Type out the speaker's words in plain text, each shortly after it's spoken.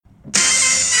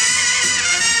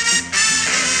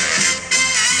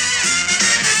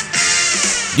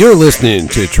You're listening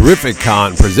to Terrific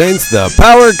Con presents the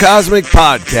Power Cosmic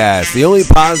Podcast, the only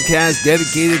podcast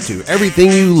dedicated to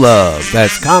everything you love.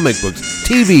 That's comic books,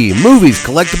 TV, movies,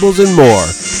 collectibles, and more.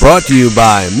 Brought to you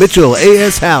by Mitchell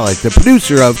A.S. Halleck, the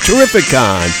producer of Terrific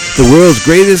Con, the world's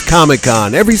greatest Comic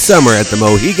Con, every summer at the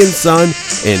Mohegan Sun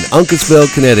in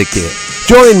Uncasville, Connecticut.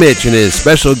 Join Mitch and his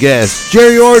special guest,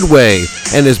 Jerry Ordway,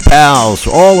 and his pals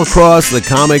all across the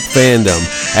comic fandom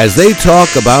as they talk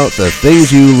about the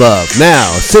things you love. Now,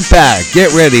 sit back,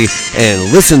 get ready,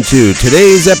 and listen to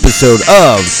today's episode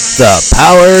of the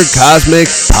Power Cosmic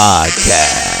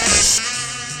Podcast.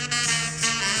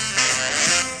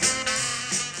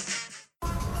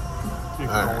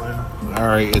 All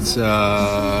right, it's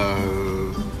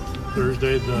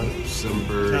Thursday, the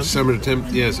September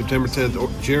 10th. Yeah, September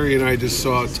 10th. Jerry and I just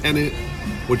saw Tenet,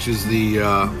 which is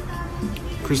the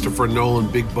Christopher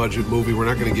Nolan big budget movie. We're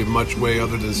not going to give much away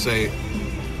other than say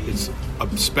it's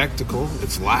a spectacle.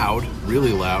 It's loud,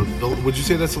 really loud. Would you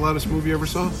say that's the loudest movie you ever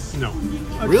saw? No.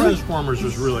 Really? Transformers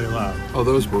was really loud. Oh,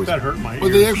 those movies. That hurt my ears.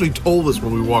 Well, they actually told us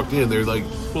when we walked in. They're like,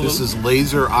 this is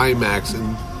laser IMAX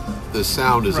and the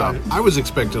sound is up. I was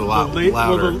expecting a lot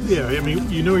louder. I mean,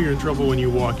 you know you're in trouble when you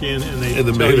walk in and they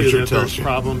the tell you that tells there's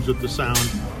problems with the sound.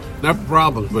 Not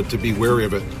problems, but to be wary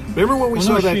of it. Remember when we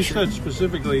saw that? She said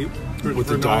specifically with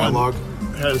the dialogue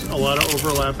has a lot of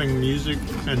overlapping music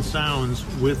and sounds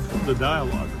with the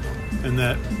dialogue, and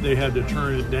that they had to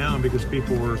turn it down because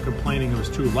people were complaining it was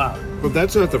too loud. But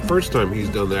that's not the first time he's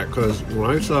done that, because when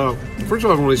I saw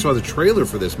the trailer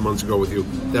for this months ago with you,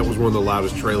 that was one of the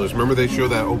loudest trailers. Remember they showed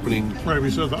that opening? Right, we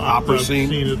saw the opera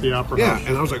scene at the opera house. Yeah,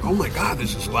 and I was like, oh my God,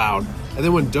 this is loud. And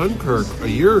then when Dunkirk, a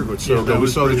year or so ago, we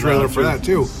saw the trailer for that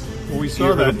too. Well, we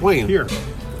saw that here.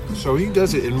 So he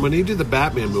does it, and when he did the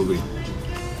Batman movie,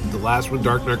 the last one,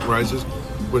 Dark Knight Rises,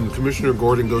 when Commissioner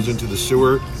Gordon goes into the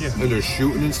sewer and they're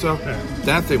shooting and stuff,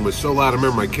 that thing was so loud. I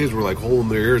remember my kids were like holding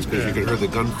their ears because you could hear the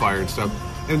gunfire and stuff.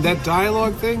 And that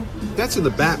dialogue thing, that's in the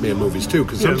Batman movies too,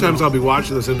 because sometimes I'll be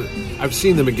watching this and I've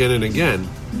seen them again and again,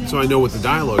 so I know what the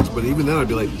dialogue is, but even then I'd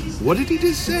be like, what did he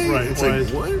just say? Right, it's like,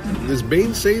 what? Is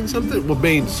Bane saying something? Well,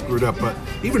 Bane screwed up, but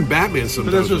even Batman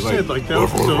sometimes but as I said, like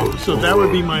that, so that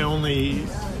would be my only,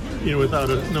 without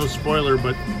no spoiler,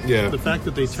 but the fact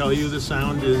that they tell you the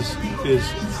sound is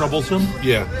troublesome.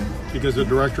 Yeah. Because the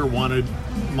director wanted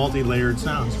multi-layered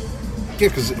sounds. Yeah,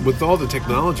 because with all the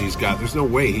technology he's got, there's no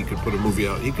way he could put a movie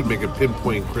out. He could make a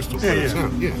pinpoint crystal clear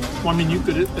sound. Yeah. Well, I mean,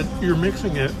 you're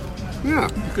mixing it. Yeah.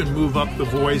 You can move up the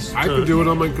voice. I could do it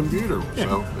on my computer.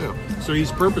 Yeah. So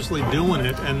he's purposely doing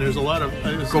it, and there's a lot of.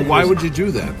 So why would you do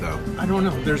that, though? I don't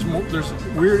know. There's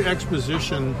weird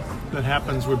exposition that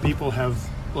happens when people have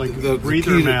the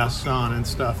breather masks on and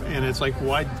stuff, and it's like,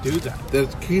 why do that?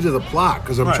 That's key to the plot,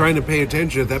 because I'm trying to pay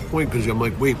attention at that point, because I'm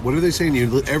like, wait, what are they saying?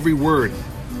 Every word.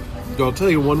 I'll tell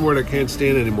you one word I can't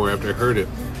stand anymore after I heard it.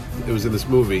 It was in this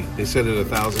movie. They said it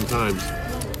 1,000 times.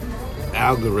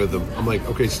 Algorithm. I'm like,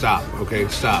 okay, stop. Okay.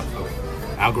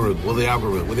 Algorithm. What the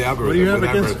algorithm? What do you have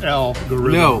against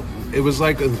algorithm? No. It was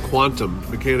like in quantum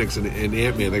mechanics and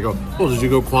Ant-Man. They go, did you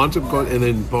go quantum? And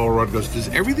then Paul Rudd goes, does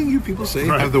everything you people say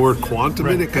have the word quantum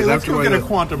in it? Because let's go get a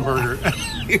quantum burger.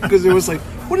 Because it was like,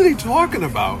 what are they talking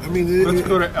about? I mean, let's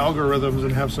go to algorithms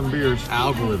and have some beers.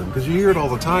 Algorithm, because you hear it all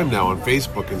the time now on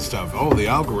Facebook and stuff. Oh, the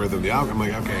algorithm, I'm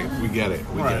like, okay, we get it,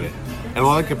 get it. And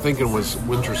all I kept thinking was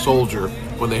Winter Soldier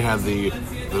when they had the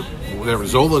whatever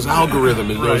Zola's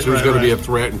algorithm and knows who's going to be a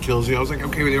threat and kills you. I was like,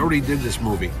 okay, they already did this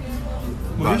movie.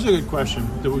 Well, here's a good question.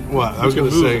 What? I was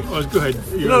going to say... go ahead.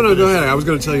 No, go ahead. I was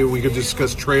going to tell you we could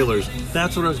discuss trailers.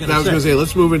 That's what I was going to say. I was going to say,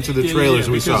 let's move into the trailers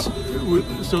we saw.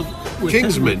 So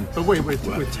Kingsman. But wait,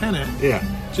 with Tenet,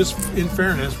 just in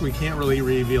fairness, we can't really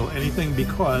reveal anything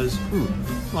because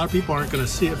a lot of people aren't going to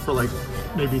see it for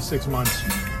maybe 6 months.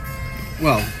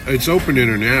 Well, it's open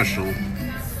international.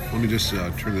 Let me just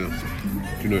turn the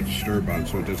Do Not Disturb on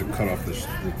so it doesn't cut off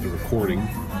the recording,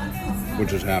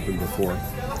 which has happened before.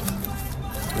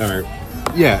 All right.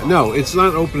 Yeah, no, it's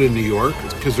not open in New York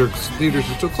because their theaters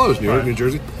are still closed. New York, New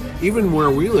Jersey. Even where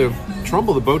we live,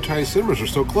 Trumbull, the Bowtie Cinemas are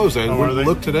still closed. I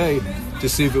looked today to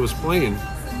see if it was playing.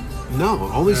 No,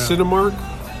 only Cinemark,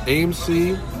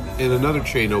 AMC, and another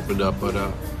chain opened up.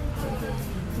 But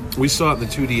we saw it in the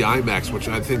 2D IMAX, which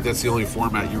I think that's the only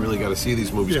format you really got to see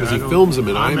these movies because he films them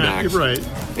in IMAX. Right.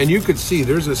 And you could see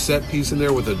there's a set piece in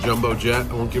there with a jumbo jet.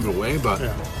 I won't give it away, but...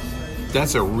 Yeah.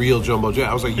 That's a real jumbo jet.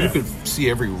 I was like, you could see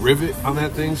every rivet on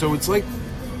that thing. So it's like,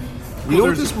 you know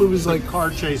what this movie's like? Car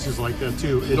chases like that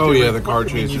too. The car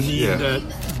chases. You need that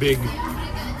big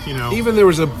you know. Even there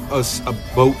was a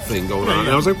boat thing going on, and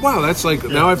I was like, wow, that's like,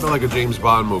 now I feel like a James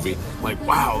Bond movie. Like,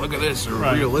 wow, look at this, they're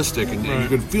realistic, and you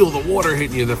can feel the water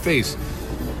hitting you in the face.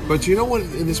 But you know what,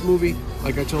 in this movie,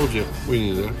 like I told you, we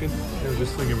need a napkin. I was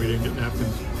just thinking we didn't get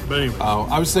napkins. But anyway. Oh,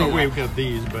 I was thinking. We've got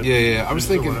these, but. Yeah. I was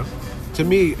thinking, to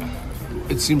me,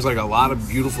 it seems like a lot of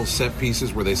beautiful set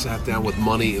pieces where they sat down with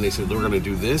money and they said, we're going to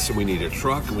do this, and we need a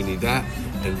truck, and we need that,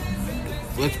 and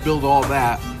let's build all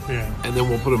that, and then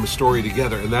we'll put a story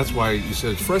together. And that's why you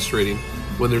said it's frustrating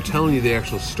when they're telling you the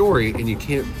actual story and you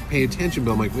can't pay attention.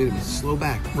 But I'm like, wait a minute, slow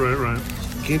back. Right.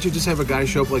 Can't you just have a guy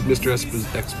show up like Mr.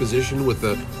 Exposition with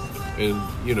the, and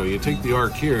you know, you take the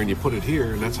arc here and you put it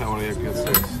here, and that's how it gets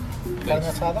this.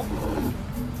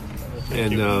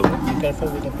 And be careful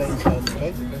with the plain salt,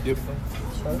 right? Yep.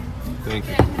 Thank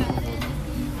you.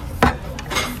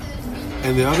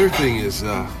 And the other thing is,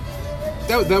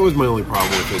 that was my only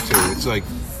problem with it too. It's like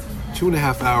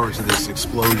 2.5 hours of this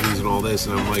explosions and all this,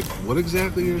 and I'm like, what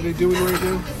exactly are they doing right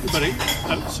now? But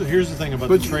so here's the thing about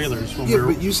the trailers. But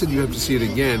you said you have to see it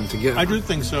again to get. I do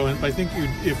think so, and I think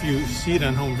if you see it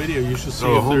on home video, you should see.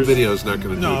 Oh, home video is not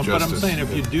going to do no, it justice. But I'm saying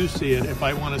if you do see it, if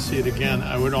I want to see it again,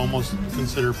 I would almost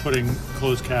consider putting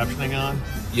closed captioning on.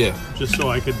 Yeah. Just so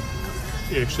I could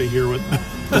actually hear what.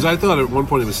 Because I thought at one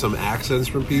point it was some accents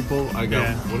from people. I go,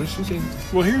 what is she saying?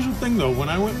 Well, here's the thing though. When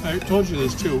I told you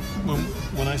this too.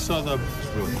 When I saw the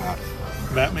really hot.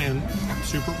 Batman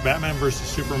versus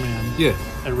Superman. Yeah.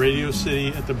 At Radio City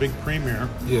at the big premiere.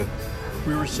 Yeah.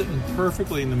 We were sitting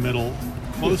perfectly in the middle,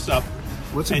 close up.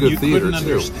 What's a good theater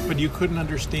too? But you couldn't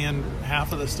understand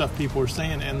half of the stuff people were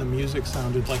saying, and the music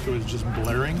sounded like it was just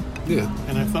blaring. Yeah.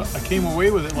 And I came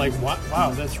away with it like,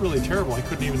 wow, that's really terrible. I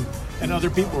couldn't even. And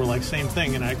other people were like, same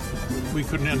thing, and we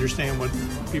couldn't understand what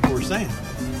people were saying.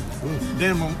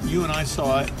 Then when you and I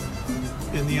saw it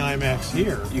in the IMAX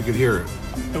here, you could hear it.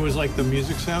 It was like the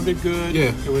music sounded good.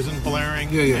 Yeah. It wasn't blaring.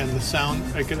 Yeah. And the sound,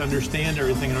 I could understand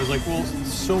everything. And I was like, well,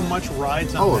 so much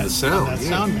rides on that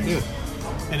sound mix. Yeah.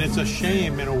 And it's a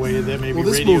shame in a way that maybe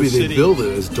this Radio movie City, they build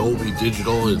it as Dolby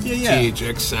Digital and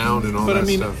THX sound and all that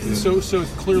stuff. Yeah. So it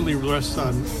clearly rests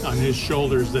on his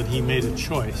shoulders that he made a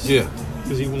choice. Yeah.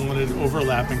 Because he wanted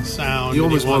overlapping sound. You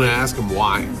almost want to ask him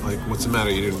why. Like, what's the matter?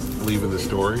 You didn't believe in the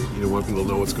story? You didn't want people to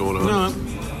know what's going on? No,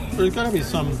 there's got to be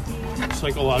some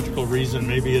psychological reason.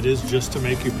 Maybe it is just to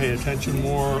make you pay attention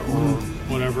more or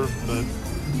whatever. But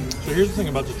so here's the thing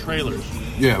about the trailers.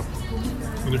 Yeah.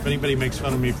 And if anybody makes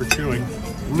fun of me for chewing.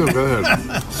 No, go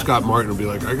ahead. Scott Martin will be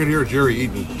like, I could hear Jerry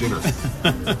eating dinner.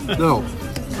 No.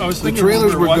 I was thinking the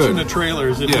trailers when we were watching good. The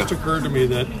trailers, it just occurred to me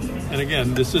that, and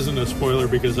again, this isn't a spoiler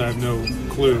because I have no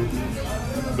clue,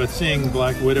 but seeing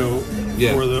Black Widow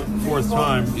for the fourth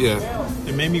time,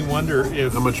 it made me wonder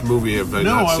if... How much movie have I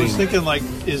not seen? No, I was thinking, like,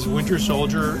 is Winter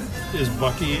Soldier, is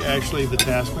Bucky actually the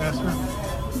Taskmaster?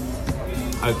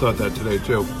 I thought that today,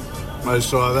 too. I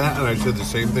saw that, and I said the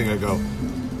same thing. I go,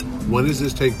 when does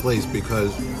this take place?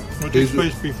 Because... It takes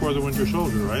place before the Winter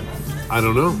Soldier, right? I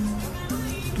don't know.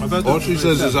 All she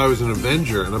says is I was an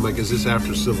Avenger, and I'm like, is this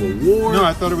after Civil War? No,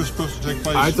 I thought it was supposed to take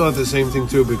place... I thought the same thing,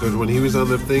 too, because when he was on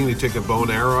the thing, he took a bow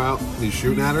and arrow out, and he's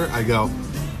shooting at her, I go,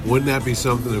 wouldn't that be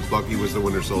something if Bucky was the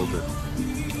Winter Soldier?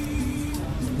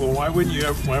 Well, why wouldn't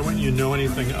you know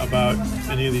anything about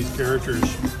any of these characters?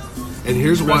 And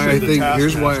here's why I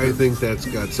think that's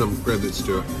got some credits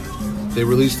to it. They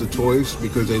released the toys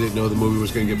because they didn't know the movie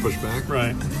was going to get pushed back.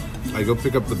 Right. I go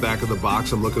pick up the back of the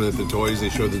box. I'm looking at the toys. They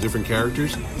show the different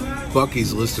characters.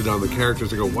 Bucky's listed on the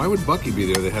characters. I go, why would Bucky be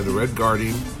there? They had the Red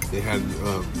Guardian. They had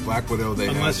Black Widow.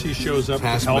 Unless he shows up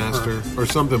Taskmaster to help her. Or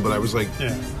something. But I was like,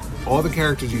 all the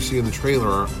characters you see in the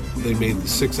trailer they made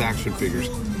 6 action figures,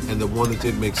 and the one that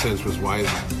didn't make sense was why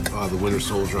the Winter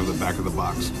Soldier on the back of the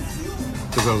box.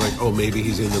 Because I was like, oh, maybe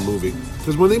he's in the movie.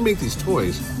 Because when they make these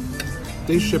toys,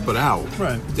 they ship it out.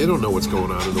 Right. They don't know what's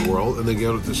going on in the world, and they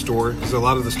go to the store. Because a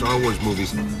lot of the Star Wars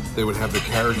movies, they would have the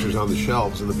characters on the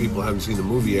shelves, and the people haven't seen the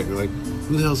movie yet. And you're like,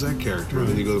 who the hell's that character? Right. And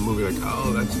then you go to the movie like,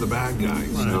 oh, that's the bad guy. Right.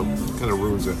 So it kind of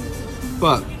ruins it.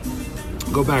 But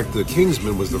go back to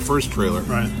Kingsman was the first trailer.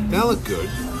 Right. That looked good.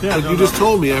 Yeah, you just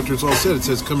told me after it's all said, it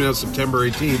says coming out September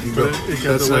 18th. You go, it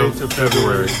got delayed to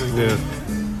February. Yeah.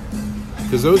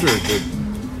 Because those are good.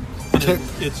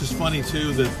 It's just funny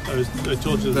too that I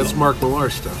told you that's Mark Millar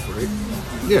stuff, right?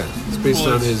 Yeah, it's based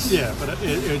on his. Yeah, but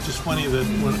it's just funny that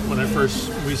when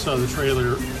we saw the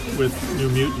trailer with New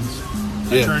Mutants,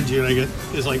 I turned to you and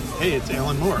it's like, hey, it's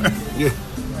Alan Moore. Yeah,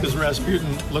 because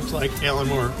Rasputin looks like Alan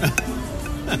Moore.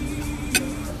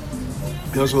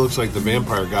 He also looks like the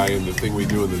vampire guy in the thing we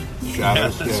do in the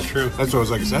shadows. Yeah, that's true. That's what I was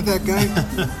like. Is that guy?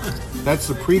 That's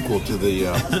the prequel to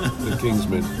the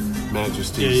Kingsman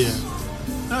Majesty's. Yeah.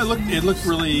 No, it looked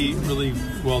really, really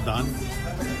well done.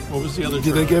 What was the other?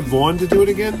 Did they trailer? get Vaughn to do it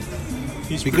again?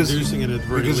 He's producing it at the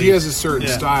very because least. he has a certain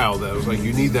Yeah. style that was like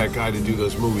you need that guy to do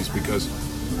those movies because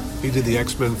he did the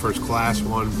X-Men First Class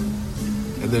one,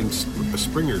 and then a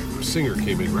singer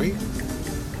came in, right?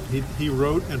 He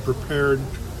wrote and prepared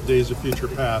Days of Future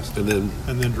Past, And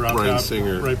then dropped Bryan out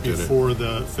Singer right did it. before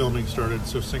the filming started.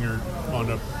 So Singer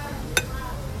wound up.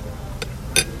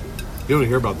 You don't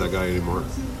hear about that guy anymore.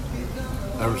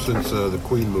 Ever since the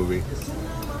Queen movie,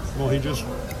 Well, he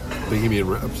Bohemian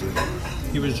Rhapsody.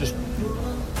 was just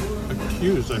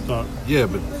accused. I thought Yeah,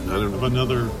 but I don't of know.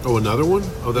 another. Oh, another one?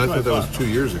 Oh, I That's what I thought that was thought. 2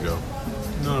 years ago.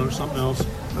 No, something else.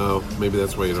 Oh, maybe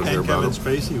that's why you don't hear And about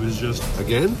Kevin him. Spacey was just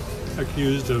Again?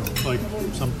 accused of like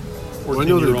some Well, I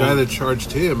know the 14-year-old. guy that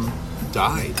charged him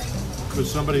died.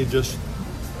 Because somebody just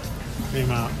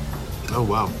came out. Oh,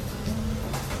 wow.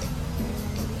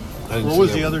 I didn't What see was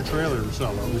that the one. other trailer we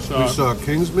saw? We saw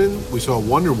Kingsman. We saw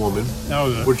Wonder Woman, That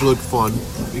was it. which looked fun.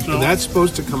 So- And that's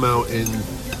supposed to come out in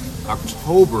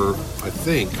October, I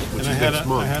think, which And is next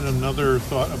month. I had another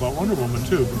thought about Wonder Woman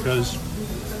too, because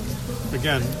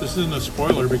again, this isn't a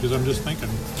spoiler because I'm just thinking.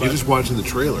 You're but just watching the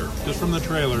trailer. just from the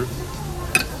trailer,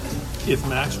 if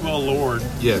Maxwell Lord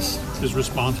Yes. is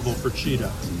responsible for Cheetah,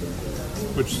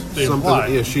 which they Something. imply,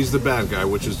 Yeah, she's the bad guy,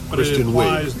 which is but it Kristen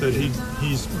implies Wiig. that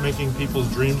he's making people's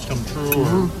dreams come true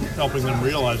or helping them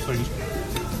realize things.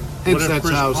 Hence, what if that's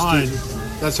Chris how Pine-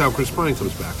 that's how Chris Pine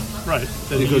comes back. Right,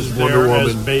 that Because he's Wonder there as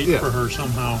Woman- bait yeah. for her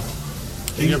somehow.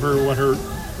 To give her what her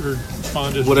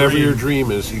fondest Whatever dream. your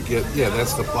dream is, you get. Yeah,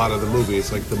 that's the plot of the movie.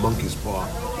 It's like the monkey's paw,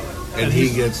 and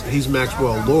he's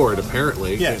Maxwell Lord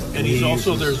apparently. Yeah, and he's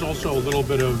also uses- there's also a little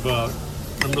bit of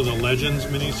remember the Legends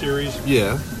miniseries?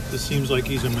 Yeah, This seems like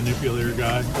he's a manipulator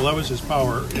guy. Well, that was his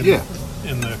power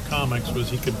in the comics was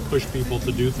he could push people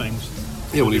to do things.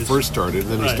 yeah. When he His- first started,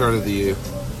 and then he Right. started the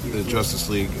Justice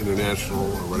League International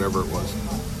or whatever it was.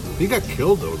 He got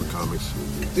killed though in the comics.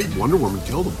 I think Wonder Woman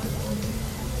killed him.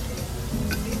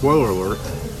 Spoiler alert,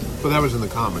 but that was in the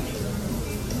comics.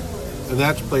 And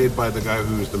that's played by the guy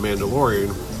who's the Mandalorian,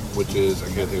 which is,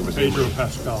 I can't think of his Pedro name.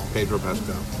 Pascal, Pedro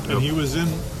Pascal. and he was in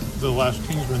the last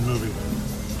Kingsman movie.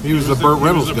 He was the was the- Burt he was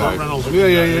Reynolds the guy. Burt Reynolds yeah.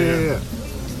 guy, yeah.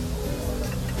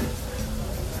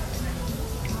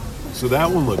 So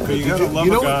that one looked But good. you gotta love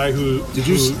a guy who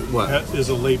What? is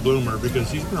a late bloomer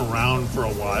because he's been around for a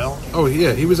while. Oh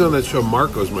yeah, he was on that show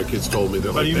Marcos. My kids told me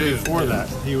they're But like, even "Man, before that,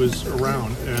 he was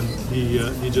around, and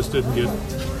he just didn't get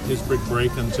his big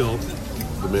break until.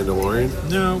 The Mandalorian,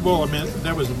 No, well, I mean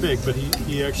that was big, but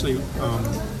he actually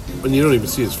and you don't even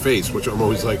see his face, which I'm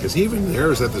always like, is he even there?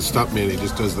 Or is that the stuntman? He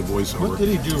just does the what voiceover. did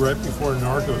he do right before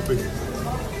Narcos?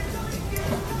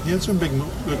 He had some big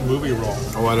good movie role.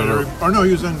 Oh, I don't know. Or no,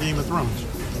 he was on Game of Thrones.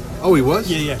 Oh, he was.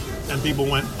 Yeah. And people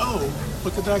went, "Oh,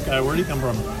 look at that guy. Where'd he come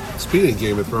from?" Speaking of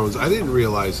Game of Thrones, I didn't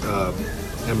realize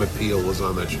Emma Peel was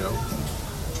on that show.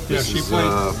 Yeah, This she is,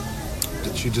 played.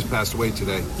 she just passed away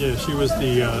today. Yeah, she was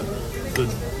the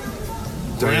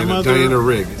Diana grandmother.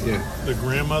 Rigg. Yeah. The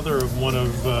grandmother of one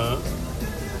of the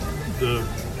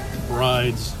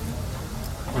brides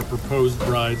or proposed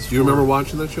brides. Do you remember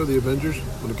watching that show, The Avengers,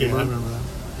 when it Yeah, came I out? remember that.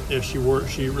 Yeah,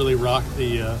 she really rocked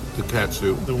the The cat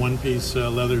suit. one-piece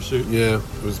leather suit. Yeah,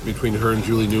 it was between her and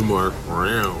Julie Newmar.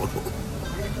 Wow.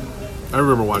 I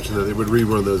remember watching that. They would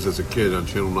rerun those as a kid on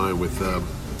Channel 9 with,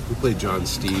 who played John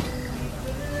Steed?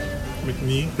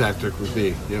 McNee. Patrick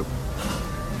McNee, yep.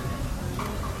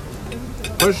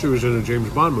 Plus, she was in a James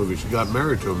Bond movie. She got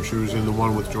married to him. She was in the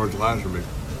one with George Lazenby.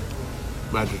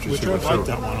 Magic Which I liked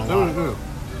that one a That lot. was good.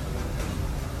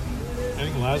 I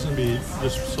think Lazenby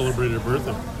just celebrated her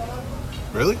birthday.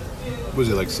 Really? Was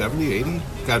it like 70, 80?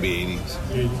 Gotta be 80s.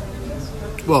 He-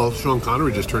 Well, Sean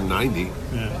Connery just turned 90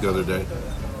 Yeah. the other day.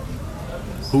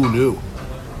 Who knew?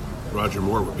 Roger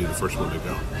Moore would be the first one to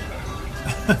go.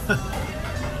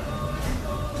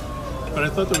 But I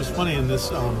thought that was funny in this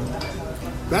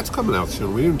That's coming out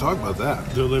soon. We didn't talk about that.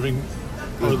 the living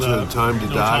or It's, the Time to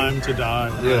No Die. Time to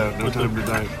Die. Yeah, No With Time the- to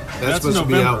Die. That's supposed to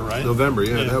be November, out right? November.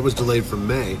 Yeah, Yeah. that was delayed from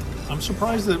May. I'm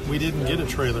surprised that we didn't get a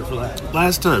trailer for that.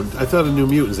 Last time, I thought in New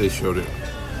Mutants they showed it,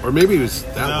 or maybe it was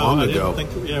that No, long I ago. didn't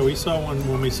think. Yeah, we saw one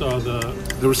when we saw the.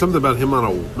 There was something about him on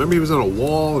a. Remember, he was on a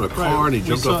wall in a car and he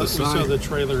jumped off the We saw side the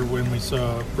trailer when we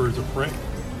saw Birds of Prey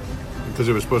because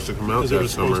it was supposed to come out because it that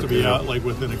was summer. supposed to be yeah. out like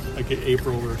within like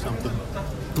April or something.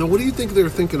 Now, what do you think they're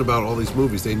thinking about all these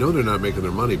movies? They know they're not making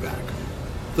their money back.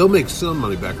 They'll make some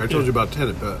money back. I told Yeah. you about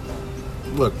Tenet, but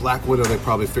look, Black Widow, they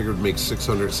probably figured would make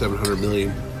 600, 700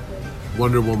 million.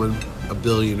 Wonder Woman, $1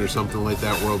 billion or something like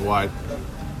that worldwide.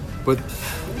 But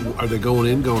are they going,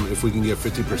 if we can get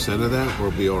 50% of that,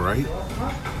 we'll be all right?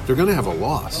 They're going to have a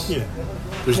loss. Yeah.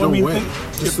 There's Well, no I mean, way.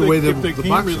 if Just they- the way if they the can't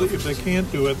box really- office if they is.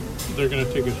 can't do it, they're going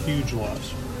to take a huge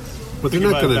loss. But they're think not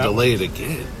about going it to that delay it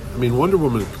again. I mean, Wonder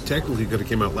Woman technically could have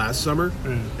came out last summer,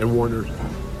 and Warner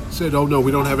said, "Oh no,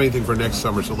 we don't have anything for next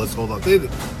summer, so let's hold on."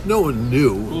 No one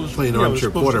knew It was, playing it was armchair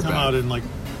supposed to come quarterback. out in like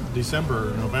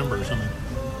December or November or something.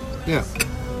 Yeah.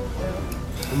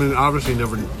 I mean, obviously, no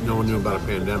one knew about a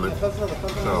pandemic,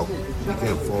 so you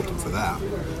can't fault them for that.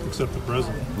 Except the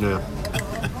president. Yeah.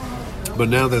 But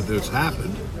now that this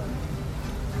happened,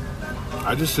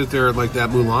 I just sit there like that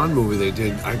Mulan movie they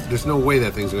did. There's no way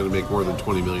that thing's going to make more than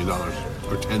 $20 million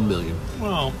or $10 million.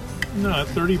 Well, no, at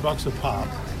 $30 a pop.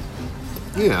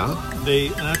 Yeah.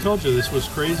 And I told you this was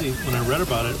crazy when I read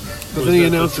about it. But then he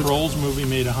announced the Trolls movie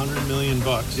made $100 million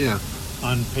Yeah.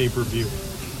 on pay-per-view.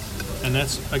 And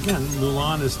that's, again,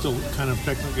 Mulan is still kind of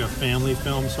technically a family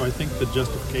film, so I think the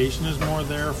justification is more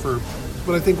there for...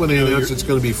 But I think when they You know, announce you're- it's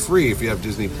going to be free if you have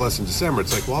Disney Plus in December,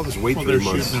 it's like, well, I'll just wait Well, 3 they're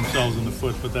months. shooting themselves in the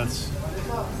foot, but that's...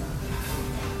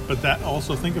 But that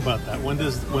also, think about that. When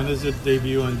does it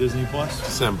debut on Disney Plus?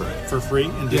 December. For free?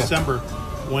 In Yeah. December.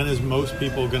 When is most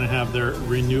people going to have their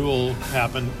renewal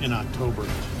happen in October?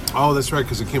 Oh, that's right,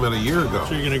 because it came out a year ago.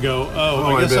 So you're going to go, Oh,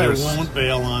 I guess I better won't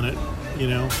bail on it. You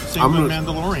know, same I'm with gonna-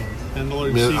 Mandalorian.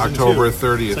 Mandalorian season October 2.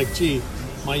 30th. It's like, gee,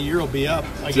 my year will be up.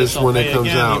 I Just guess I'll when it pay comes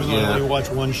again, out, even though I yeah. only watch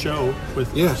one show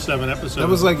with Yeah. 7 episodes. That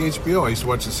was like HBO. I used to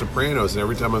watch The Sopranos, and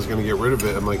every time I was going to get rid of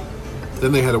it, I'm like,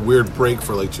 then they had a weird break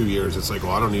for like 2 years. It's like,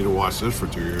 well, I don't need to watch this for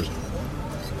 2 years.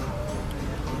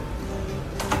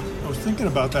 I was thinking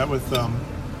about that with.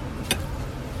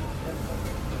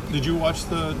 Did you watch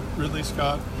the Ridley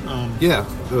Scott Yeah,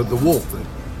 the wolf thing.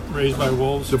 Raised by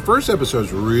Wolves? The first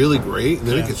episode's really great, and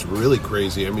then Yeah. it gets really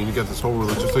crazy. I mean, you got this whole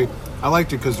religious thing. I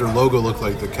liked it because their logo looked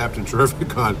like the Captain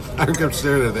Terrificon. I kept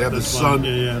staring at it. They have That's the fun. sun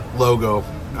Yeah. logo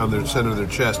on the center of their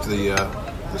chest. The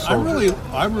I soldiers.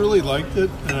 really liked it,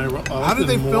 and I liked How did it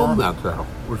they more. film that though?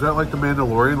 Was that like The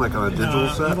Mandalorian, like on a digital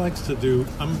He set? likes to do.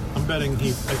 I'm betting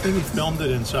I think he filmed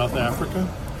it in South Africa.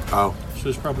 Oh, So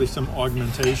there's probably some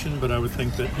augmentation, but I would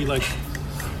think that he likes,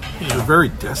 they're very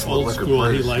desolate old looking school.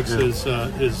 He place. likes Yeah.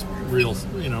 his real,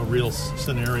 real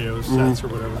scenarios, sets or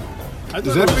whatever. I Is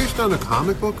thought that it was- based on a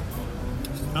comic book?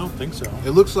 I don't think so.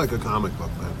 It looks like a comic book,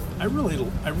 man. I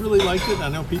really liked it. I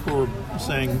know people were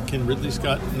saying, can Ridley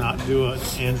Scott not do an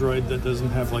android that doesn't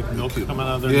have like milk coming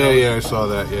out of their Yeah, nose? yeah, I saw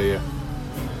that. Yeah.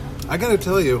 I got to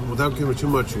tell you, without giving too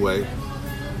much away,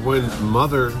 when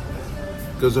Mother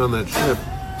goes on that trip,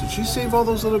 did she save all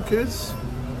those little kids?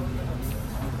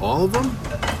 All of them?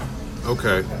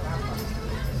 Okay.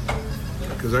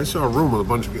 Because I saw a room with a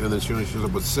bunch of, and then she only showed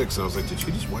up with 6. And I was like, did she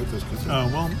just wipe those kids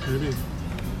out? Oh, well, maybe.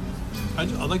 I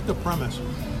like the premise.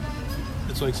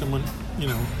 It's like someone,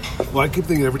 Well, I keep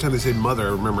thinking every time they say Mother,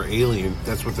 I remember Alien.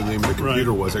 That's what the name of the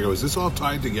computer Right. was. I go, is this all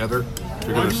tied together?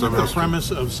 They're well, going to somehow. the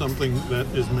premise of something that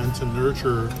is meant to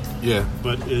nurture Yeah.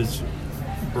 but is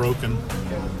broken.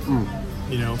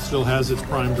 Still has its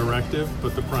prime directive,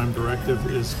 but the prime directive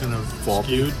is kind of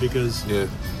Faulty. skewed because, Yeah.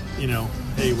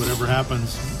 hey, whatever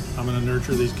happens, I'm going to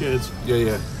nurture these kids.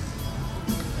 Yeah.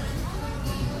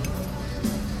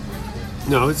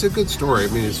 No, it's a good story. I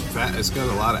mean, it's fat. It's got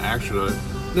a lot of action on it.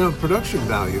 Now, production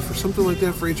value for something like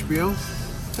that for HBO,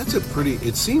 that's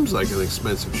it seems like an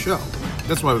expensive show.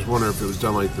 That's why I was wondering if it was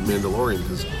done like The Mandalorian,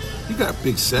 because you got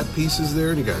big set pieces there,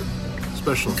 and you got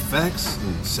special effects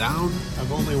and sound.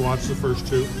 I've only watched the first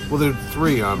 2, Well, there are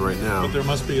 3 on right now. but there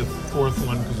must be a 4th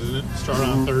one because it didn't start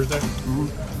on Thursday.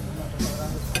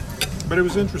 But it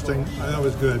was interesting. I thought it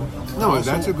was good. No,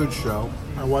 Also, that's a good show.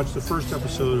 I watched the first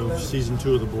episode of season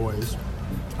 2 of The Boys.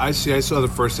 I saw the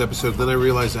first episode, then I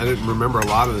realized I didn't remember a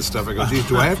lot of this stuff. I go, geez,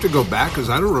 do I have to go back? Because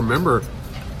I don't remember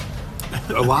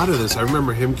a lot of this. I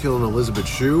remember him killing Elizabeth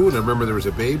Shue, and I remember there was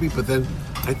a baby, but then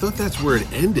I thought that's where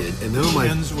it ended. And then I'm It like,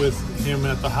 ends with him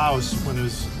at the house when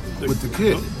With the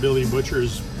kid. Billy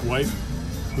Butcher's wife,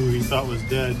 who he thought was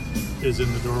dead, is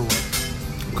in the doorway.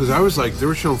 because I was like, they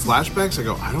were showing flashbacks. I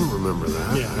go, I don't remember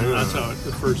that. Yeah, I don't that's know. how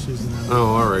the first season ended. Oh,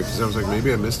 all right. Because I was like,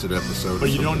 maybe I missed an episode. But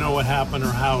or you don't something. know what happened or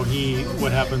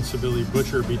what happens to Billy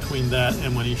Butcher between that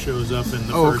and when he shows up in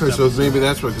the Oh, first okay. So episode. maybe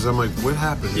that's what. Because I'm like, what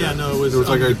happened? Yeah, here? no, it was. There was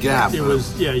like a gap. It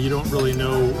was, you don't really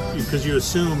know because you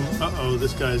assume,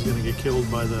 this guy's going to get killed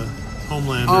by the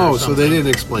Homelander. Oh, or so something. they didn't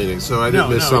explain it. So I didn't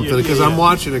No, miss no, something. yeah, Because yeah, I'm yeah.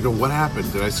 watching it. Go, what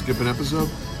happened? Did I skip an episode?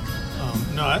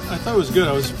 No, I thought it was good.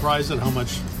 I was surprised at how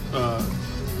much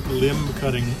limb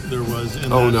cutting there was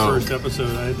in Oh, that no. first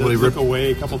episode. I had to When he look ripped-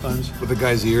 away a couple times. With the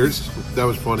guy's ears. That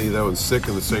was funny. That one's sick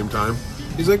at the same time.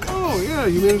 He's like, oh yeah,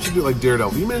 you managed to do like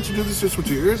Daredevil. You managed to do this just with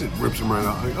your ears. It rips him right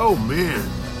out. Like, oh man.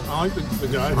 I like the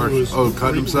guy who was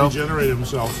cutting himself. Regenerated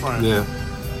himself. Right. Yeah.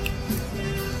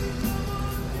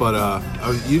 But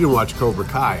you didn't watch Cobra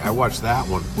Kai. I watched that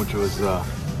one, which was the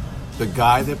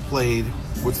guy that played.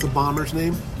 What's the bomber's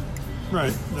name?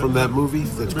 Right. From that movie?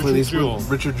 That's Clint Eastwood.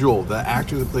 Richard Jewell. The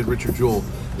actor that played Richard Jewell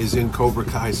is in Cobra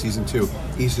Kai Season 2.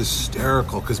 He's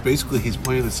hysterical because basically he's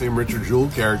playing the same Richard Jewell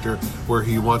character where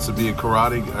he wants to be a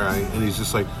karate guy and he's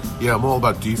just like, yeah, I'm all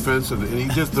about defense. And he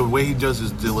just, the way he does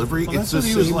his delivery, well, it's the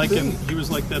he same was like thing. He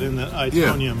was like that in the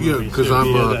Itonia movie. Yeah, because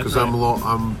I'm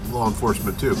law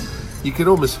enforcement too. You can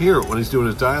almost hear it when he's doing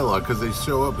his dialogue because they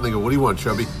show up and they go, what do you want,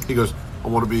 Chubby? He goes, I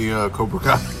want to be Cobra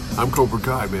Kai. I'm Cobra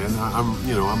Kai, man.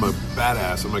 I'm a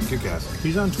badass. I'm a kick-ass.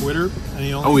 He's on Twitter, and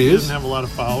he doesn't have a lot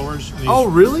of followers. Oh,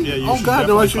 really? Yeah. Oh God,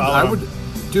 no! I would,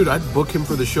 dude. I'd book him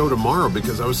for the show tomorrow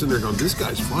because I was sitting there going, "This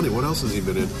guy's funny. What else has he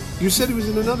been in?" You said he was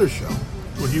in another show.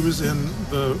 Well, he was in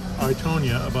the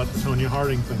Itonia about the Tonya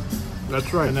Harding thing.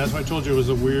 That's right. And that's why I told you it was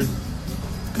a weird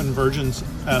convergence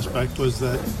aspect. Was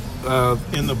that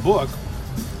in the book,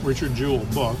 Richard Jewell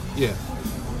book? Yeah.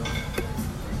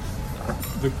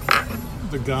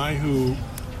 The guy who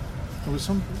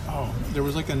there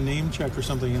was like a name check or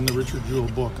something in the Richard Jewell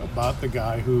book about the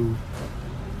guy who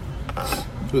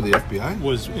the FBI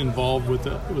was involved with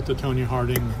the Tonya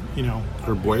Harding,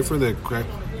 her boyfriend that cracked.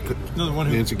 No, the one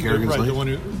who Nancy Kerrigan's right, life? the one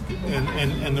who,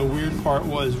 and the weird part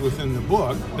was within the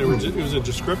book it was a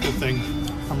descriptive thing.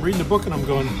 I'm reading the book and I'm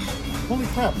going, holy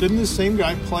crap! Didn't this same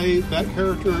guy play that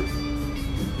character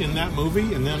in that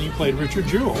movie? And then he played Richard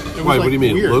Jewell. Why? What do you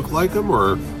mean? Weird. Look like him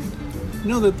or?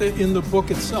 No, that in the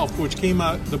book itself, which came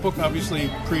out, the book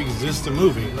obviously pre-exists the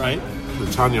movie, right? The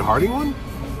Tonya Harding one,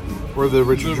 or the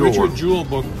Richard Jewell? The Richard one? Jewell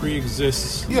book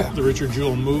pre-exists the Richard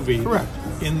Jewell movie. Correct.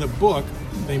 In the book,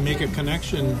 they make a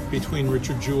connection between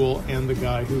Richard Jewell and the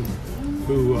guy who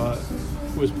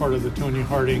was part of the Tonya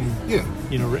Harding,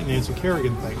 Nancy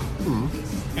Kerrigan thing.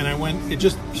 Mm-hmm. And it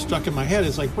just stuck in my head.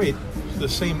 It's like, wait, the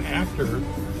same actor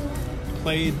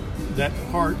played that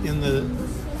part in the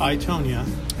Itonia.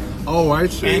 Oh, I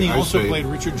see. And he also played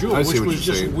Richard Jewell, which was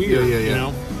just saying. weird,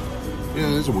 Yeah,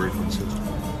 it's a weird coincidence.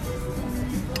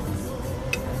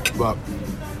 But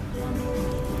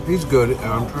he's good.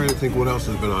 I'm trying to think what else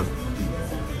has been on.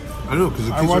 I don't know,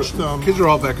 because the kids are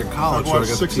all back at college. I watched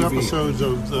so I got 6 episodes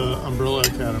of the Umbrella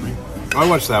Academy. I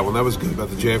watched that one. That was good. About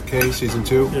the JFK Season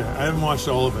 2. Yeah, I haven't watched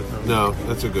all of it, though. No,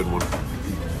 that's a good one.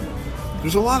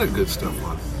 There's a lot of good stuff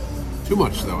on. Too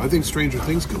much, though. I think Stranger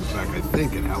Things comes back, at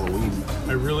Halloween.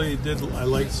 I really did. I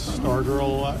liked Stargirl a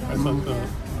lot. I thought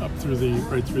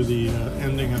right through the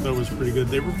ending, I thought it was pretty good.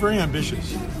 They were very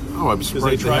ambitious. Oh, I'm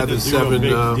surprised they tried had to do a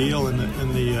big deal in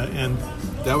the end.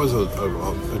 That was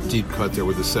a deep cut there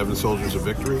with the 7 Soldiers of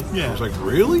Victory. Yeah. I was like,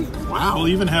 really? Wow. Well,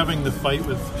 even having the fight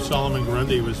with Solomon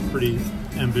Grundy was pretty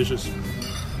ambitious.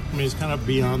 I mean, it's kind of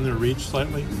beyond their reach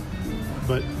slightly,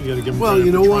 but you got to give them Well, credit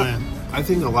you know for what? trying. I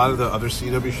think a lot of the other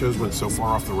CW shows went so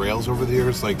far off the rails over the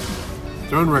years, like,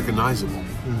 they're unrecognizable.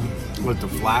 Mm-hmm. Like The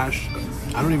Flash,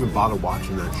 I don't even bother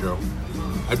watching that show.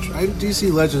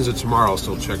 DC Legends of Tomorrow I'll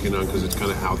still check in on because it's kind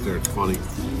of out there, it's funny.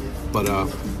 But,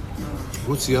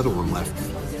 what's the other one left?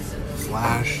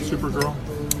 Flash.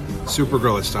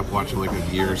 Supergirl I stopped watching like a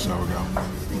year or so ago.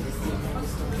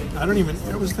 I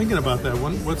was thinking about that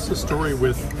one. What's the story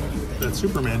with that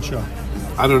Superman show?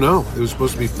 I don't know. It was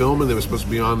supposed to be filmed and they were supposed to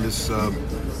be on this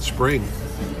spring.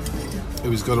 It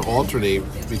was going to alternate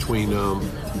between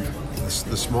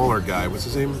the smaller guy. What's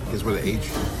his name? He's with an H.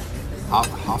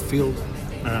 Hochfield?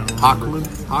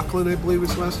 Hoechlin, I believe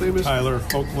his last name is. Tyler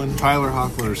Hoechlin. Tyler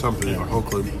Hoechlin or something, or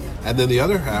Hoechlin. And then the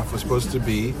other half was supposed to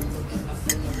be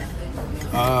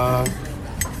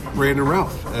Brandon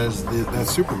Routh as that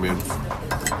Superman.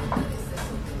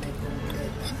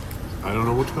 I don't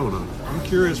know what's going on. I'm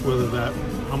curious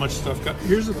how much stuff got.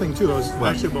 Here's the thing too.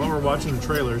 Actually, while we're watching the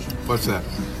trailers. What's that?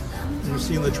 You've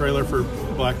seen the trailer for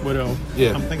Black Widow.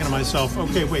 Yeah. I'm thinking to myself,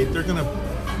 okay, wait, they're going to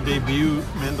debut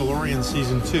Mandalorian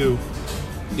Season 2.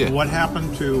 Yeah. What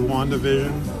happened to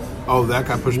WandaVision? Oh, that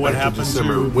got pushed back to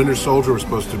December. Winter Soldier was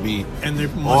supposed to be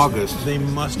August. They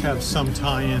must have some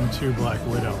tie-in to Black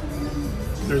Widow.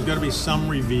 There's got to be some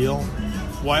reveal.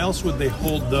 Why else would they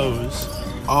hold those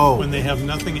when they have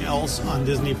nothing else on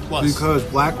Disney Plus? Because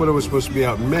Black Widow was supposed to be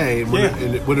out in May,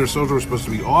 and Winter Soldier was supposed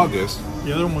to be August.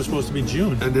 The other one was supposed to be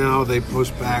June. And now they push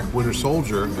back Winter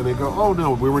Soldier, and they go, oh,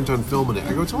 no, we weren't done filming it.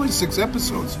 I go, it's only 6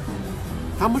 episodes.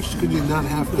 How much could you not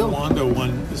have filmed? The Wanda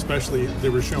one, especially, they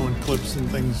were showing clips and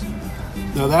things.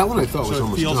 Now, that one I thought was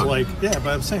almost done. So it feels like, but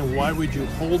I'm saying, why would you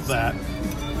hold that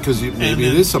Because maybe And it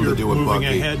then is something to you're do with moving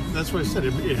Bucky. ahead. That's what I said.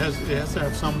 It has to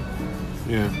have some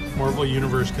Yeah. Marvel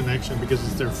Universe connection because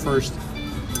it's their first.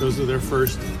 Those are their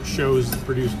first shows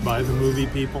produced by the movie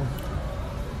people.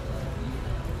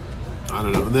 I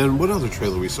don't know. And then what other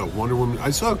trailer we saw? Wonder Woman.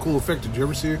 I saw a cool effect. Did you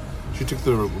ever see it? She took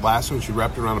the lasso and she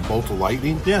wrapped it around a bolt of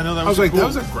lightning. Yeah, no, that I was was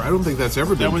like, cool. I don't think that's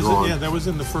ever been That was drawn. yeah, that was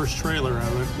in the first trailer.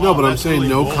 I went, No, wow, but I'm that's saying really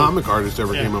no bold. comic artist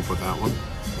ever Yeah. came up with that one.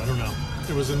 I don't know.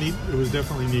 It was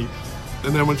definitely neat.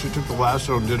 And then when she took the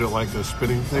lasso and did it like a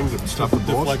spinning thing to stop the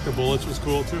bullets. Deflect the bullets was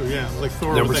cool too. Yeah, it was like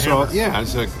Thor Never with the saw hammer. it. Yeah,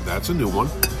 it's like, that's a new one.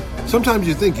 Sometimes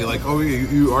you think, you're like, oh,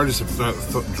 you artists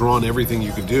have drawn everything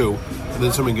you could do, and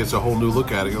then someone gets a whole new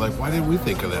look at it. You're like, why didn't we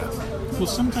think of that? Well,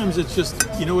 sometimes it's just,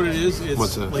 you know what it is? It's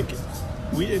What's that? like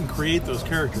we didn't create those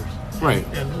characters. Right.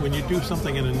 And when you do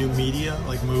something in a new media,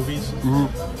 like movies,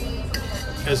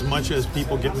 as much as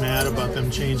people get mad about them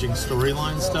changing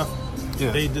storyline stuff,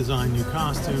 Yeah. they design new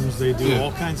costumes, they do Yeah.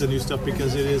 all kinds of new stuff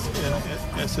because it is,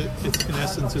 in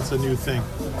essence, it's a new thing.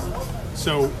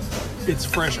 So it's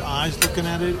fresh eyes looking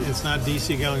at it. It's not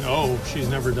DC going, oh, she's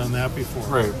never done that before.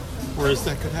 Right. Whereas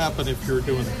that could happen if you're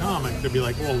doing the comic. They'd be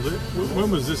like, well, when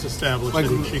was this established Like,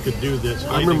 that she could do this?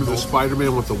 I remember the Lightning bolt.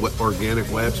 Spider-Man with the organic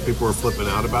webs. People were flipping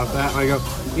out about that. And I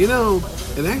go,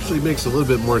 it actually makes a little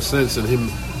bit more sense than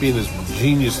him being this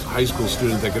genius high school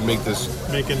student that could make this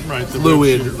Making, right, the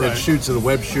fluid web shooter, that right. shoots in a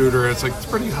web shooter. It's like, it's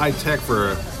pretty high tech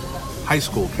for a high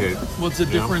school kid. Well, it's a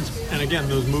you know? difference, and again,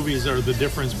 those movies are the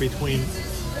difference between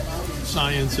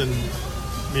science and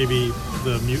maybe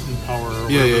the mutant power or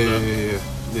Yeah, whatever. yeah.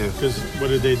 Because what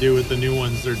did they do with the new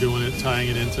ones? They're doing it, tying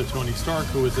it into Tony Stark,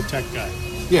 who was a tech guy.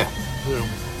 Yeah. So,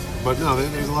 But no,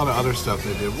 there's a lot of other stuff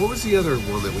they did. What was the other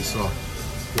one that we saw?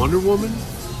 Wonder Woman,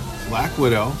 Black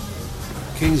Widow,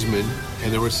 Kingsman,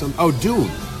 and there was some... Oh,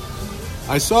 Dune.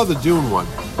 I saw the Dune one.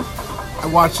 I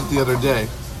watched it the other day,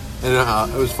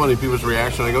 and it was funny, people's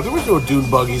reaction. I go, there was no Dune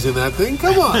buggies in that thing.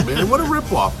 Come on, man. What a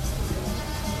ripoff.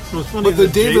 it was funny But the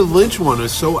that David Lynch one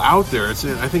is so out there. I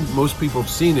think most people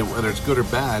have seen it, whether it's good or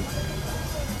bad.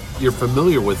 You're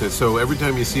familiar with it, so every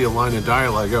time you see a line of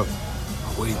dialogue, I go,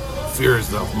 oh, wait, Fear is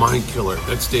the mind killer.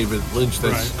 That's David Lynch.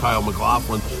 That's Right. Kyle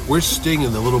MacLachlan. Where's Sting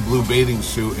in the little blue bathing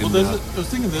suit? Well, I was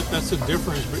thinking that's the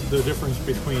difference. The difference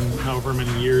between however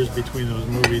many years between those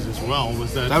movies as well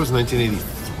was that that was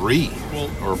 1983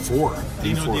 or 4.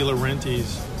 Dino 84. De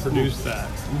Laurentiis produced that,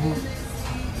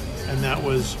 and that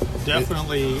was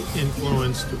definitely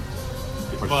influenced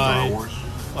Or Star by Wars.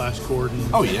 Flash Gordon.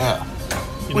 Oh yeah.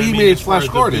 You know Well, what he I mean? made As far Flash as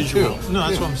the Gordon visual. too. No,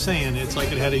 that's Yeah. what I'm saying. It's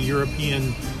like it had a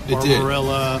European It did.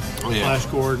 Barbarella, Oh, yeah. Flash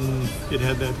Gordon. It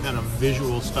had that kind of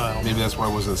visual style. Maybe that's why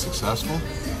it wasn't successful.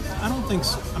 I don't think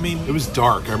so. I mean, It was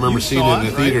dark. I remember You seeing saw it in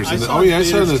it, the right? theaters. I And saw oh it yeah, I in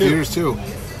saw it in the theaters, theaters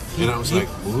too. And I was he- like,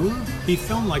 what? he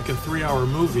filmed like a 3-hour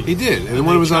movie. He did, and they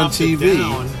when it was on chopped it TV.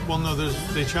 down. Well, no,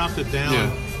 they chopped it down, Yeah.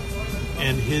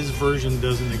 and his version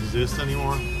doesn't exist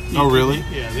anymore. Oh, really?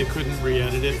 Yeah, they couldn't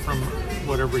re-edit it from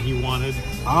whatever he wanted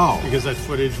Oh. because that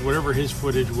footage, whatever his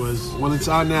footage was. When it's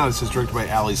on now, it says directed by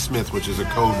Ali Smith, which is a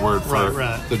code word for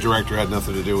Right. the director had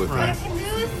nothing to do with Right.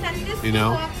 that. You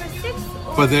know?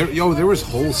 But there was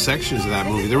whole sections of that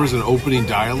movie. There was an opening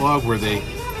dialogue where they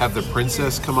have the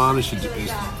princess come on and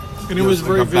And it was like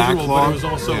very a visual, but backlog. it was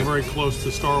also Yeah. very close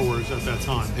to Star Wars at that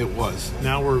time. It was.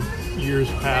 Now we're years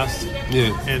past,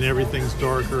 Yeah. and everything's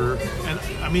darker. And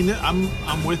I mean,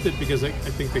 I'm with it because I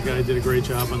think the guy did a great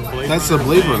job on the Blade That's Runner the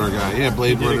Blade thing. Runner guy. Yeah, He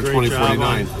Blade did a Runner great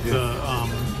 2049. job on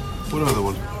Yeah. What other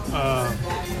one?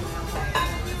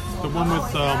 the one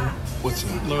with What's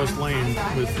that? Lois Lane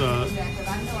with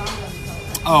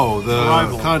Oh, the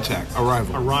Arrival. Contact.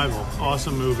 Arrival. Arrival.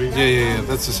 Awesome movie. Yeah.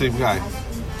 That's the same guy.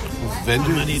 Vendor?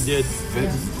 And then he did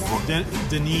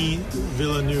Denis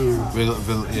Villeneuve.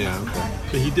 Yeah, okay.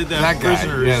 So he did That guy.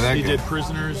 Prisoners. Yeah, that he guy. did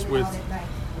Prisoners with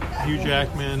Hugh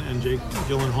Jackman and Jake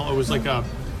Gyllenhaal. It was like a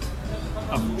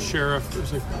sheriff. It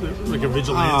was like a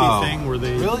vigilante thing where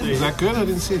they. Really? they Is that good? I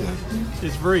didn't see that.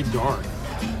 It's very dark.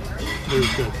 It was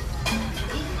good.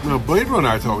 No, Blade Runner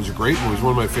I thought was a great movie. It was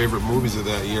one of my favorite movies of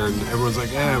that year, and everyone's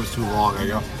like, it was too long. I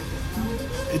go,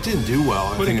 it didn't do well.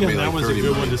 I But think again, it made that like was a 30 good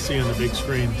one million. to see on the big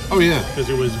screen Oh, yeah. because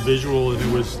it was visual and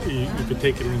it was you could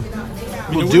take it in. I mean, Well,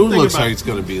 the one Dune thing looks about- like it's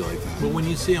going to be like that. But when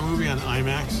you see a movie on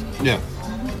IMAX, Yeah.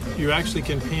 you actually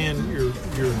can pan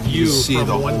your view see from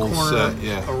the one whole corner set,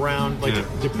 yeah. around, like Yeah.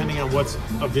 depending on what's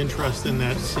of interest in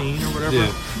that scene or whatever, Yeah.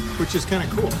 which is kind of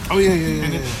cool. Oh, yeah.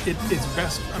 And it's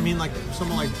best. I mean, like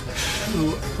someone like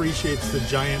who appreciates the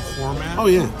giant format. Oh,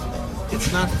 yeah.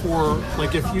 It's not for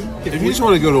like if you If you just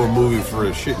want to go to a movie for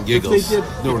a shit and if giggles, they did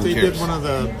no if one they cares. did one of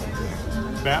the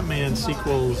Batman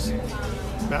sequels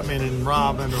Batman and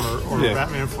Robin or Yeah.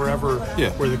 Batman Forever, Yeah.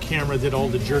 where the camera did all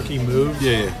the jerky moves,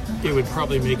 Yeah. it would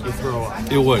probably make you throw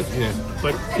up. It would. Yeah.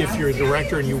 But if you're a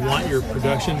director and you want your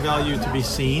production value to be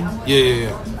seen,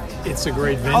 Yeah. it's a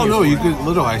great venue. Oh no, for you it. could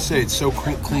literally. I say it's so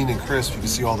clean and crisp. You can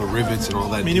see all the rivets and all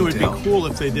that. I mean, it would detail. be cool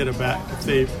if they did if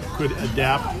they could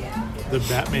adapt the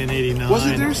Batman '89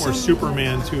 Wasn't there or some-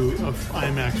 Superman to a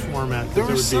IMAX format. There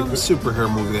that was would some be superhero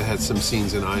movie that had some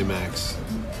scenes in IMAX.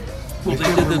 well, I they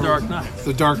can't did The remember. Dark Knight.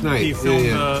 The Dark Knight. He filmed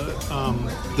yeah.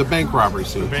 The bank robbery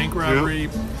scene. the bank robbery,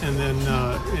 and then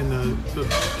in the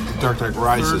Dark Knight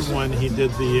Rises. third one, he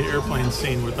did the airplane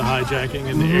scene with the hijacking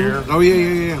in the air. Oh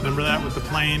yeah. Remember that with the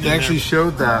plane? They and actually that-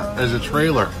 showed that as a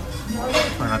trailer.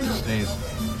 Try not to sneeze.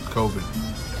 COVID.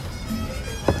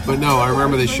 But no, I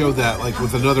remember they showed that like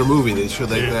with another movie. They showed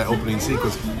that opening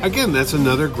sequence. Again, that's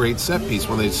another great set piece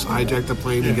when they hijack the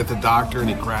plane and get the doctor and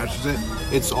he crashes it.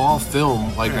 It's all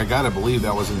film. Like I gotta believe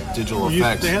that wasn't digital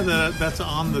effects. They had that's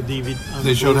on the DVD. on They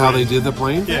the showed how Blu-ray. they did the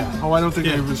plane. Yeah. Oh, I don't think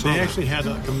I Yeah, even saw they that. actually had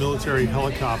like a military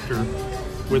helicopter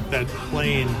with that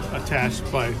plane attached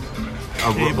by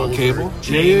A cables cable? or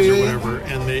chains Yeah. or whatever,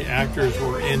 and the actors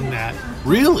were in that.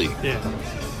 Really? Yeah,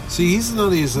 See, he's not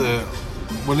these.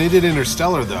 When they did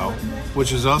Interstellar, though,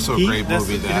 which is also a great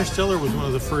movie. That Interstellar was one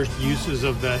of the first uses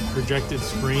of that projected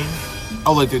screen.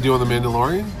 oh, like they do on The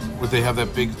Mandalorian, where they have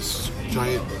that big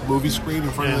giant movie screen in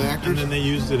front of the actors. And then they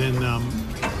used it in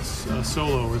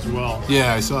Solo as well.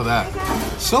 Yeah, I saw that.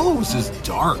 Solo was just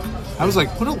dark. I was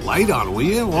like, put a light on, will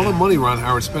you? All the money Ron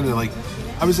Howard spending, like,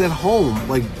 I was at home,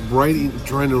 like,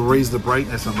 trying to raise the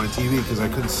brightness on my TV because I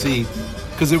couldn't see.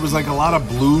 Because it was like a lot of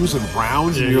blues and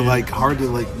browns, and you're like, hard to,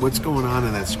 like, what's going on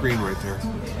in that screen right there?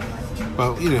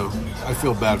 But, you know, I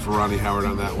feel bad for Ronnie Howard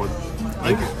on that one.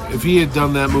 Like, if he had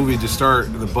done that movie to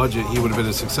start the budget, he would have been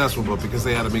a successful, but because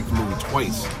they had to make the movie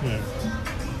twice. Yeah.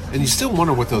 And you still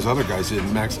wonder what those other guys did,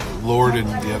 Max Lord and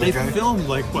the other They guy. filmed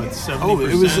like what 70% Oh,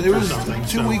 it or was something.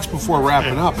 2 so- weeks before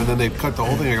wrapping Yeah. up, and then they cut the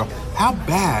whole thing. I go, how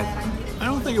bad? I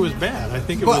don't think it was bad. I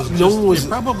think it But was no just, one was- it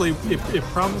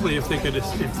probably if they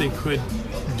could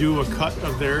do a cut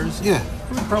of theirs, Yeah.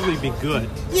 it would probably be good.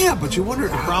 Yeah, but you wonder,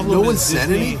 problem no one is said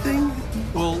Disney- anything?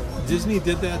 Well, Disney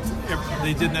did that.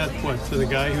 They did that to the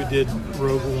guy who did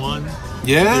Rogue One.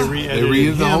 Yeah, They they re-edited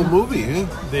redid the whole him. movie, yeah.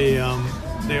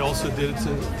 They also did it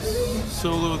to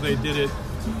Solo. They did it.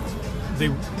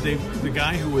 The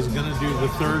guy who was going to do the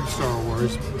third Star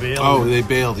Wars bailed. Oh, they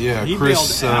bailed, yeah. he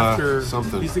Chris bailed after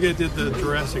something. He's the guy who did the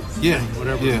Jurassic Yeah, thing,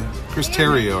 whatever. yeah. Chris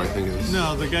Terrio, I think it is.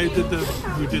 No, the guy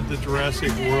who did the Jurassic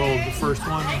World, the first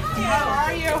one. How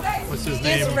are you? What's his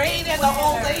name? It's Rain and the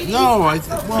old lady. No,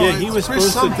 Yeah, he was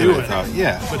Chris supposed to something, do I it. thought,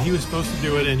 yeah. But he was supposed to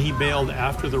do it, and he bailed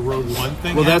after the Rogue One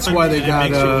thing. Well, that's happened, why they and got,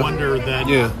 It makes you wonder that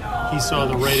yeah. he saw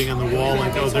the writing on the wall,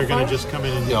 like, oh, they're going to just come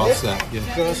in and Yeah, all set, yeah.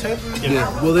 Go ahead.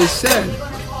 Yeah, well, they said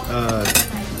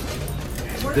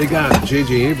they got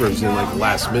J.J. Abrams in like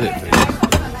last minute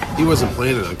thing. He wasn't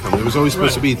planning on coming. It was always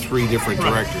supposed to be 3 different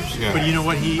directors. Yeah. But you know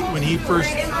what? When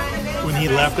he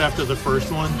left after the first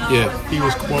one, Yeah. he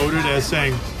was quoted as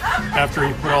saying, after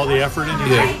he put all the effort in, he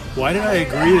was Yeah. like, "Why did I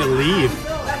agree to leave?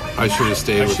 I should have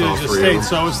stayed I with should all have just 3 stayed." of them.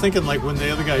 So I was thinking, like, when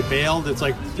the other guy bailed, it's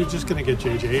like they're just going to get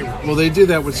J.J. Abrams. Well, they did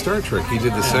that with Star Trek. He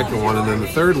did the second one and then the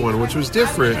third one, which was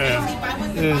different.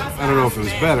 Yeah. I don't know if it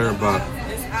was better, but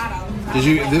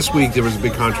this week there was a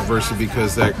big controversy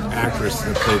because that actress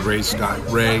that played Ray,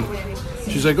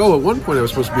 she's like, oh, at one point I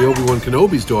was supposed to be Obi-Wan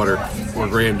Kenobi's daughter or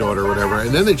granddaughter or whatever, and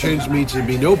then they changed me to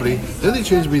be nobody, then they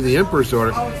changed me to the Emperor's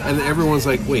daughter, and everyone's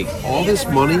like, wait, all this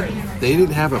money, they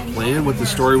didn't have a plan what the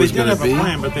story They was did going to have be? a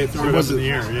plan, but they threw it up in the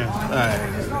air.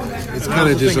 Yeah. It's Well, kind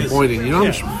the of thing is- disappointing. You know,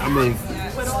 yeah. I'm like,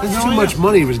 it's too much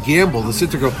money. It was gamble to sit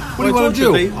there and go, what do you Well, I want to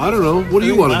told do? you, I don't know. What do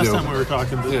you want to do? Last time we were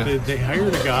talking, Yeah. they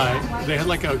hired a guy. They had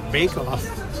like a bake-off,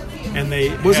 and they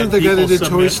Wasn't had the guy that people did Toy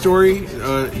submit- Story?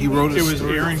 He wrote It was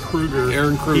Aaron Kruger.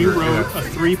 Aaron Kruger, He wrote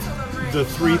yeah. the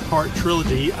 3-part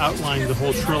trilogy. He outlined the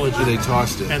whole trilogy. And they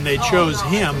tossed it. And they chose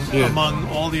him Yeah. among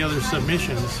all the other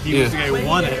submissions. He Yeah. was the guy who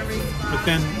won it. But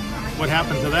then, what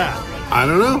happened to that? I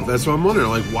don't know. That's what I'm wondering.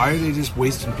 Like, why are they just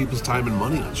wasting people's time and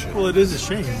money on shit? Well, it is a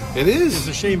shame. It It's a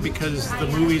is. shame because the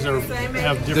movies have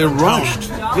different They're rushed.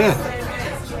 tones. Yeah.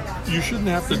 You shouldn't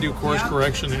have to do course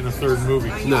correction in a third movie.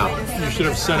 No. You should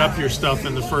have set up your stuff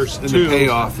in the first And two. the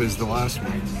payoff is the last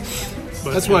one.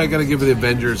 But, That's why I got to give the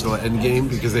Avengers the Endgame,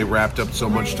 because they wrapped up so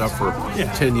much stuff for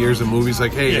 10 years of movies.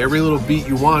 Like, hey, every little beat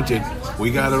you wanted,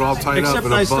 we got it all tied up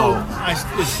in a bow.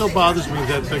 It still bothers me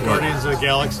that the Guardians of the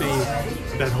Galaxy,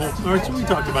 that whole, or we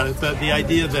talked about it, the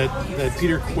idea that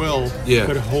Peter Quill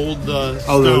could hold the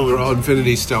stone. The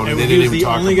Infinity Stone, and they he didn't was even the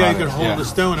talk only about guy it. who could hold the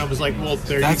stone. I was like, well,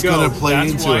 That's you go. Gonna play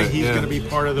That's into why it. he's going to be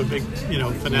part of the big,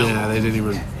 finale. Yeah, they didn't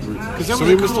even. Because that was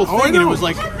a cool thing, and it was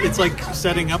like, it's like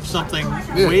setting up something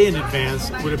way in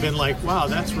advance. Would have been like, wow,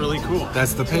 that's really cool.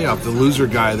 That's the payoff. The loser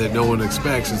guy that no one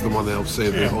expects is the one that helps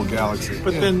save the whole galaxy.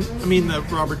 But then, I mean, the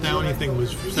Robert Downey thing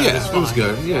was satisfying. Yeah, it was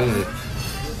good. Yeah.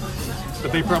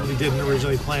 But they probably didn't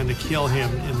originally plan to kill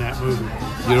him in that movie.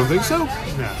 You don't think so?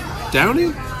 No.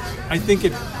 Downey? I think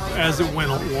as it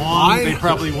went along, they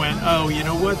probably went, oh, you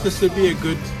know what? This would be a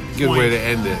good way to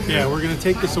end it. Yeah, we're going to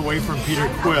take this away from Peter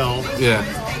Quill. Yeah.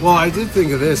 Well, I did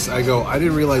think of this. I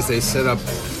didn't realize they set up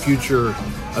future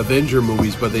Avenger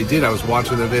movies, but they did. I was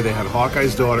watching the other day. They had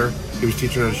Hawkeye's daughter. He was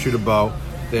teaching her how to shoot a bow.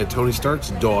 They had Tony Stark's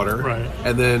daughter. Right.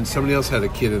 And then somebody else had a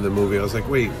kid in the movie. I was like,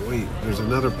 wait, there's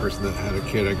another person that had a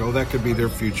kid. I go, that could be their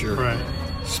future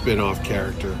spin-off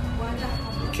character.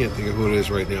 I can't think of who it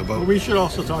is right now. But we should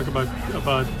also talk about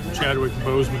Chadwick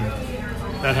Boseman.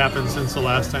 That happened since the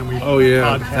last time we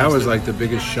podcasted. That was like the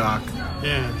biggest shock.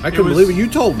 Yeah. I couldn't believe it. You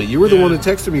told me. You were the one that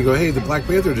texted me. You go, hey, the Black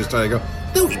Panther just died. I go,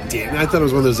 no, he didn't. I thought it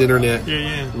was one of those internet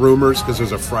rumors because it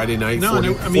was a Friday night.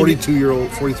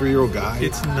 43-year-old guy.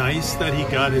 It's nice that he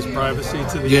got his privacy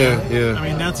to the end. Yeah. I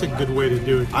mean, that's a good way to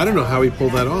do it. I don't know how he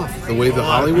pulled that off. The way the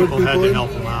Hollywood people had to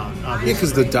help him out. Obviously. Yeah,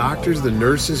 because the doctors, the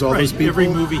nurses, all those people. Every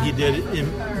movie he did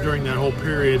during that whole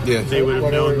period, they would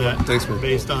have known that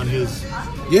based on his.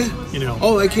 Yeah.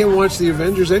 Oh, I can't watch the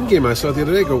Avengers Endgame. I saw it the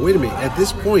other day. I go, wait a minute. At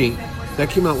this point, that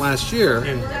came out last year.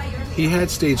 He had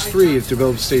stage 3. It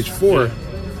developed stage 4.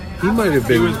 He might have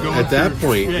been at that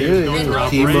point.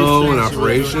 Chemo and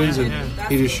operations, and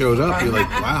he just showed up. You're like,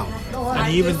 wow. And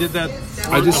he even did that.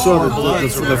 I just saw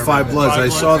the Five Bloods. I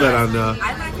saw that on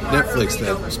Netflix.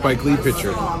 That Spike Lee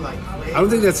picture. I don't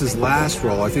think that's his last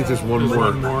role. I think there's one more.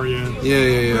 One more,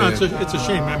 Yeah. No, it's a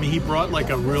shame. I mean, he brought like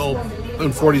a real.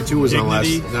 And 42 was on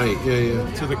last night.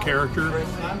 Yeah. To the character.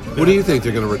 What do you think?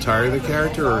 They're going to retire the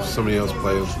character, or somebody else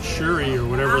play him? Shuri or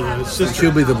whatever the sister.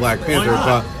 She'll be the Black Panther,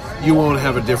 but you won't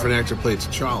have a different actor play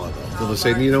T'Challa, though. They'll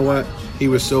say, you know what? He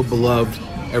was so beloved.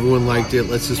 Everyone liked it.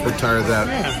 Let's just retire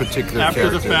that particular After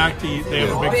character. After the fact, they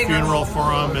have a big funeral for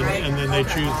him, and then they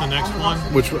choose the next one.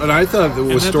 And I thought the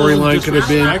storyline could have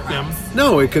been. Them.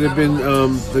 No, it could have been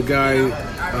the guy.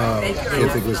 I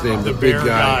can't think of his name. The big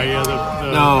guy.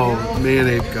 No,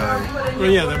 man-ape guy.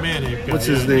 Well, the man-ape guy. What's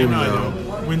his name, though?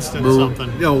 Winston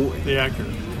something. No. The actor.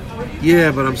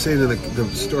 Yeah, but I'm saying in the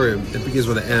story, it begins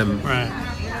with an M. Right.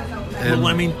 Well,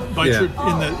 I mean,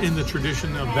 in the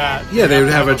tradition of that, they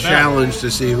would have a challenge to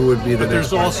see who would be the next. But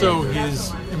there's also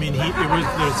his. I mean,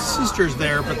 there's sisters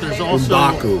there, but there's also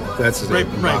M'Baku. That's his name.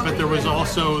 Right. But there was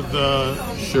also the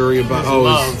Shuri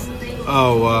love.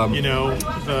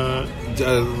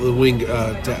 The wing,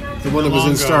 the one that was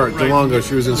in DeLongo.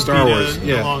 She was in Star Wars.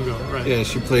 DeLongo, right. Yeah,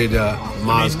 she played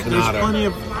Maz Kanata. There's plenty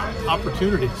of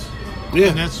opportunities. Yeah,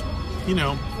 and that's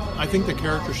I think the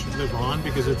character should live on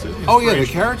because it's. The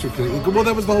character could. Well,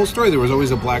 that was the whole story. There was always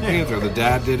a Black Panther. The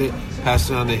dad did it, passed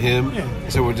it on to him. Yeah.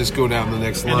 So we'll just go down the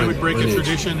next line. And it would break a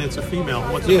tradition. It's a female.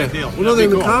 What's the big deal? Well, no,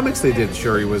 in the comics they did.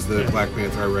 Shuri was the Black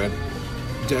Panther. I read.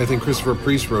 I think Christopher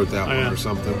Priest wrote that one or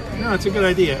something. No, it's a good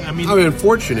idea. I mean,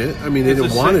 unfortunate. I mean, they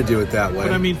didn't want to do it that way.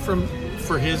 But I mean,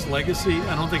 for his legacy,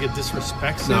 I don't think it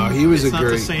disrespects him. No, he was it's not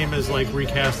the same as like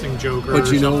recasting Joker. But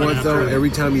you know what though? Every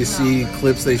time you see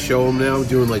clips, they show him now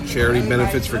doing like charity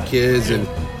benefits for kids and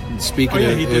speaking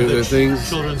of things.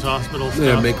 Children's Hospital stuff.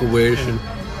 Yeah, Make-A-Wish, and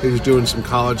he was doing some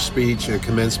college speech and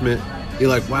commencement. You're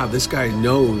like, wow, this guy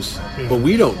knows, but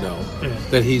we don't know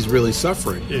that he's really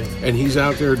suffering. Yeah. And he's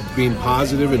out there being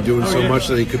positive and doing so much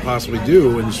that he could possibly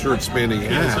do, and sure expanding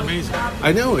hat. It's amazing.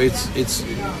 I know,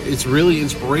 it's really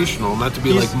inspirational, not to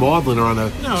be like maudlin or on a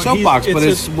soapbox, but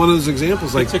it's one of those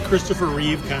examples. Like, it's a Christopher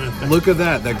Reeve kind of thing. Look at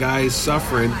that. That guy is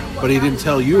suffering, but he didn't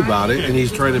tell you about it, and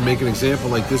he's trying to make an example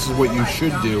like this is what you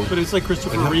should do. But it's like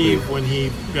Christopher Reeve when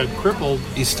he got crippled.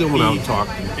 He still went out and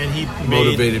talked. And he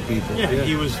motivated people. Yeah,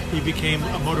 he became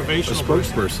a motivational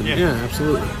spokesperson. Yeah,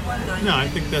 absolutely. No, I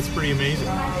think that's pretty amazing.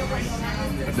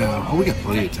 No, we got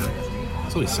plenty of time.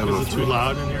 It's only 7:03. Is it too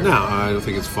loud in here? No, I don't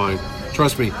think it's fine.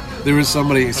 Trust me. There was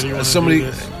somebody. I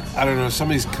don't know.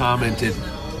 Somebody's commented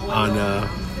on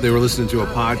they were listening to a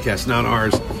podcast, not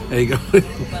ours. And he goes,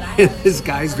 and this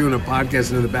guy's doing a podcast,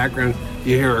 and in the background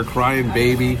you hear a crying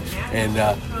baby and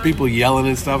people yelling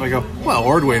and stuff. I go, well,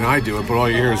 Ordway and I do it, but all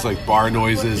you hear is like bar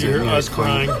noises. You hear and us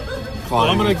crying. Well,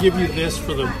 I'm going to give you this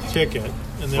for the ticket,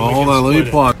 and then well, we hold can on, let me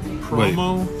split pause. it.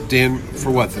 Promo. Wait, Dan,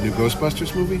 for what? The new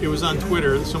Ghostbusters movie? It was on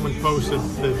Twitter. Someone posted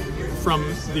that from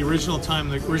the original time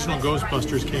the original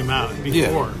Ghostbusters came out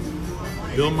before.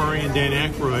 Bill Murray and Dan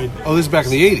Aykroyd. Oh, this is back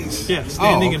in the 80s? Yeah,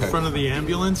 standing okay. in front of the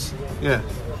ambulance. Yeah.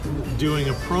 Doing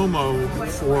a promo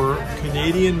for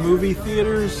Canadian movie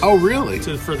theaters. Oh, really?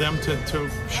 For them to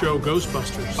show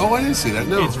Ghostbusters. Oh, I didn't see that.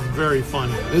 No. It's very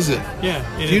funny. Is it? Yeah.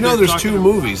 Do you know there's two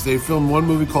movies? They filmed one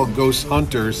movie called Ghost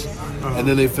Hunters, and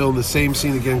then they filmed the same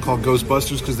scene again called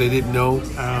Ghostbusters because they didn't know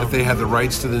if they had the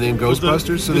rights to the name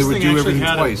Ghostbusters, so they would do everything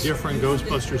had twice. A different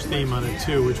Ghostbusters theme on it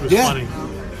too, which was Yeah. funny.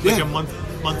 Like a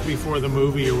month before the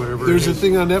movie or whatever. There's a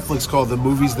thing on Netflix called The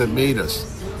Movies That Made Us,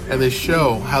 and they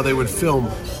show how they would film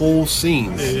whole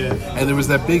scenes. Yeah. And there was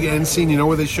that big end scene, you know,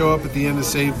 where they show up at the end to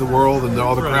save the world and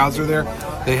all the crowds are there?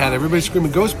 They had everybody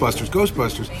screaming, Ghostbusters,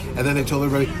 Ghostbusters. And then they told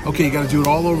everybody, okay, you got to do it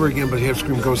all over again, but you have to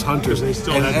scream Ghost Hunters. They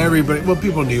still and had- everybody, well,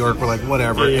 people in New York were like,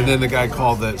 whatever. Yeah. And then the guy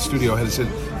called the studio head and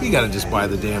said, you got to just buy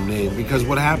the damn name. Because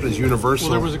what happened is Universal...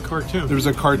 Well, there was a cartoon. There was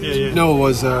a cartoon. Yeah. No, it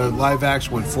was a live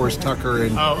action with Forrest Tucker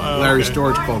and Larry okay.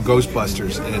 Storch called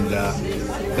Ghostbusters. And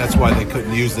that's why they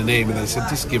couldn't use the name. And they said,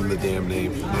 just give them the damn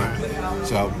name. Right.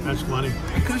 So That's funny.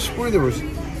 I could have swore there was...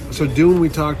 So Dune we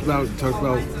talked about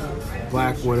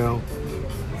Black Widow.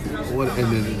 And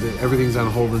then everything's on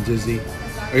hold in Disney.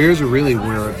 Here's a really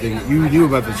weird thing. You knew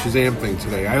about the Shazam thing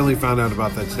today. I only found out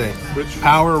about that today. Which?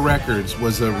 Power Records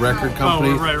was a record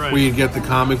company right. where you get the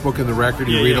comic book and the record,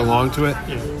 you Yeah, read yeah. along to it.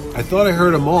 Yeah. I thought I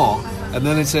heard them all, and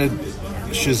then it said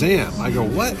Shazam. I go,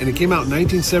 what? And it came out in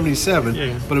 1977,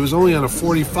 Yeah. but it was only on a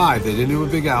 45. They didn't do a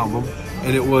big album,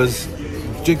 and it was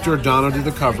Dick Giordano did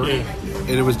the cover, Yeah. and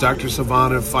it was Dr.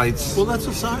 Savannah fights. Well, that's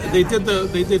a sign. They did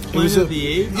Planet of the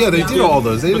Apes. Yeah, they did all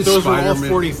those. They but did those were all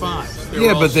Spider-Man. 45s. They were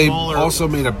Yeah, all but they smaller. also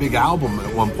made a big album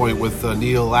at one point with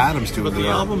Neil Adams doing But the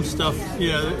art. album stuff,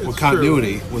 yeah, it's With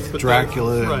continuity, true. with But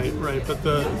Dracula and- Right. But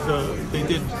they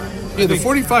did. Yeah, the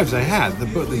 45s I had.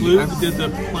 Luke did the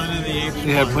Planet of the Apes.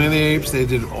 They had one. Planet of the Apes. They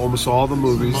did almost all the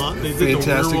movies. They did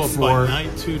Fantastic the Werewolf Four. by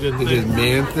Night too, didn't They did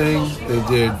Man-Thing. They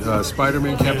did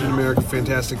Spider-Man, Captain America,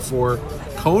 Fantastic Four,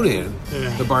 Conan, Yeah.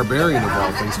 the Barbarian of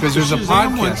all things. Because there's a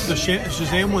Shazam one, podcast, the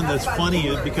Shazam one that's funny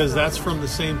is because that's from the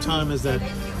same time as that.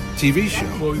 TV show.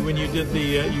 Well, when you did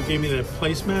you gave me that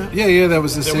placemat. Yeah, that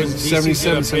was the There same was DC 77,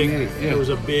 did a big, 78. Yeah. There was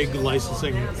a big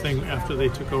licensing thing after they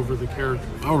took over the character.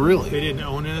 Oh, really? They didn't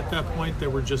own it at that point. They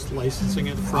were just licensing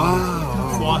it from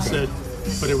Oh, Fawcett,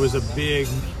 but it was a big.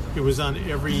 It was on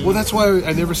every Well, that's why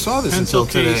I never saw this pencil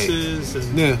until today. cases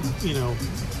and Yeah.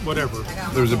 whatever.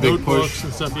 There was a big Notebooks push.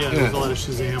 and stuff. Yeah, there Yeah. was a lot of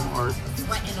Shazam art.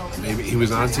 Maybe he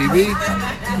was on TV?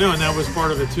 No, and that was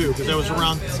part of it too because that was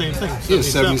around the same thing. Yeah,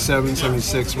 77, Yeah.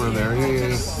 76 were there.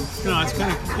 Yeah. No, it's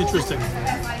kind of interesting.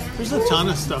 There's a ton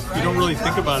of stuff you don't really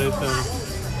think about it.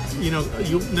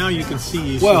 Now you can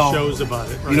see Well, shows about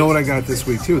it. Right? You know what I got this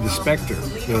week too? The Spectre,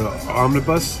 the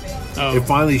omnibus. Oh. It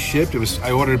finally shipped.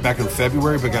 I ordered it back in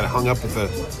February, but got hung up with the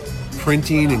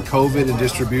printing and COVID and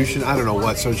distribution. I don't know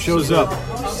what. So it shows Is it up.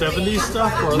 70s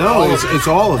stuff or No, all of it's it? it's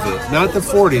all of it. Not the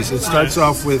 40s. It starts Right.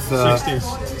 off with 60s.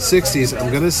 60s.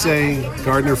 I'm gonna say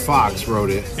Gardner Fox wrote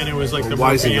it. And it was like the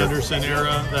Why is Murphy it- Anderson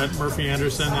era, that Murphy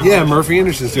Anderson. Yeah, Murphy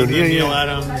Anderson's doing And it. then Yeah, Neil yeah.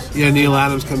 Adams. Yeah, Neil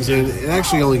Adams comes in. It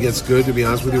actually only gets good, to be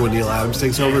honest with you, when Neil Adams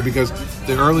takes over because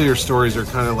the earlier stories are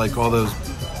kind of like all those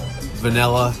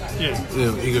vanilla. Yeah.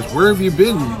 He goes, "Where have you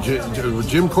been,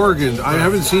 Jim Corrigan? I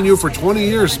haven't seen you for 20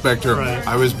 years, Spectre. Right.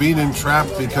 I was being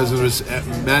entrapped because of this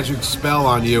magic spell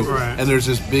on you." Right. And there's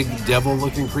this big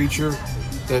devil-looking creature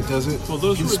that does it. Well,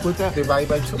 those Can you were- split that? Divide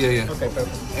by 2? Yeah. Okay, perfect.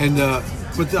 And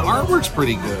but the artwork's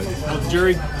pretty good. Well,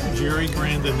 Jerry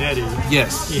Grandinetti,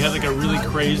 Yes. he had like a really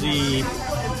crazy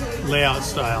layout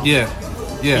style. Yeah.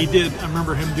 He did. I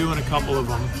remember him doing a couple of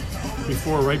them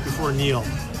right before Neil.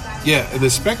 Yeah, and the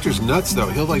Spectre's nuts though.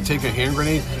 He'll like take a hand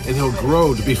grenade and he'll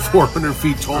grow to be 400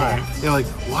 feet tall. Right. They're like,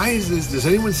 why is this? Does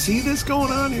anyone see this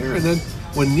going on here? And then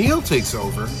when Neil takes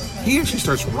over, he actually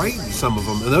starts writing some of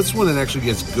them, and that's when it actually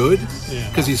gets good Yeah.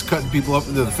 because he's cutting people up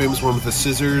into the famous one with the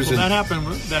scissors. Well, and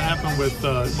that happened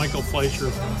with Michael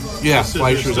Fleischer. Yeah, The Scissors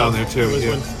Fleischer's stuff. on there, too, It was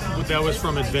yeah. that was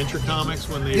from Adventure Comics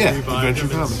when they Yeah, revived Adventure him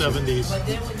Comics. in the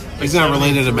 70s. He's not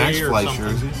related to Max 73 or Fleischer,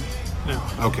 is something. he? No.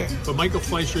 Okay. But Michael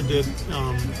Fleischer did.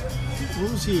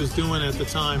 What was he was doing at the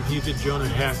time? He did Jonah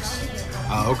Hex,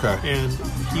 Okay. and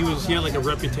he had like a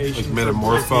reputation Like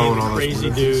Metamorpho for being and all a those crazy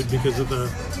movies. dude because of the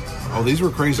Oh, these were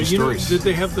crazy But you know, stories. did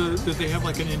they have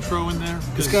like an intro in there?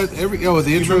 It's 'Cause got every. Oh,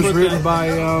 the intro's remember written that-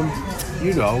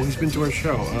 by. He's been to our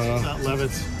show. not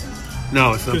Levitz.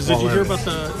 No, it's not. Because did Paul you hear Levitz.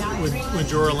 about when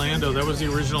Joe Orlando? That was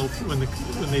the original when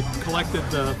they collected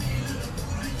the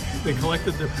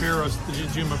Peros,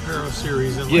 the Juma Pero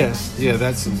series in Yes, yeah,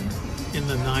 that's. in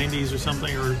the 90s or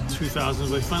something, or 2000s.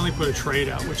 They finally put a trade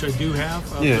out, which I do have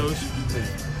of Yeah. those.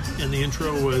 And the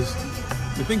intro was,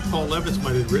 I think Paul Levitz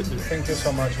might have written it. Thank you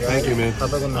so much. Thank you, man.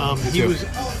 Have a good night. He too. was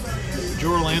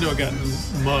Joe Orlando had gotten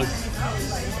mugged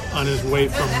on his way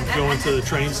from going to the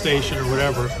train station or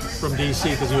whatever from DC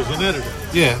because he was an editor.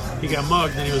 Yeah, He got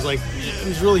mugged and he was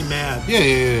really mad.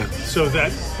 yeah. So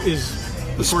that is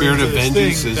The according spirit to of this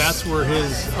vengeance thing, is that's where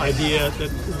his idea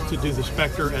to do the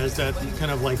Spectre as that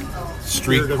kind of like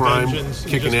street spirit of crime, vengeance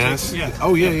and kicking just ass. yeah.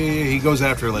 Oh yeah. He goes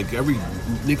after like every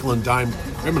nickel and dime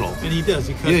criminal. And he does.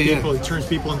 He cuts Yeah. people. He turns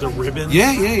people into ribbons.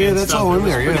 Yeah. and That's stuff. all It in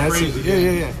was there. Yeah, pretty that's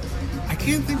crazy. yeah. I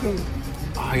can't think of.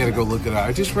 I gotta go look it up.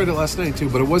 I just read it last night too,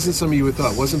 but it wasn't something you would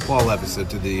thought. It wasn't Paul Levitz that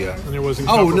did the. And it wasn't.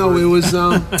 Oh no, Kupperberg. it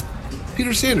was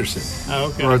Peter Sanderson. Oh,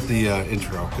 okay. Wrote the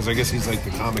intro because I guess he's like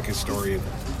the comic historian.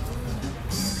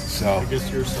 So, I guess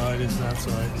your side is that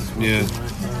side. This one's Yeah. my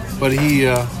side. but he.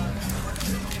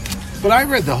 But I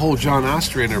read the whole John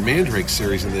Ostrander Mandrake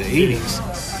series in the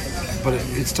 '80s, but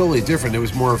it's totally different. It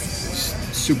was more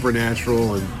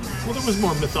supernatural and Well, there was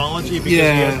more mythology because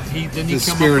yeah, he didn't the he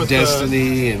come spirit up with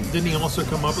destiny and Didn't he also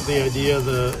come up with the idea of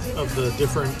the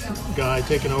different guy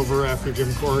taking over after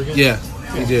Jim Corrigan? yeah,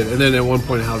 he did. And then at one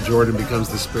point, Hal Jordan becomes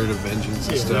the spirit of vengeance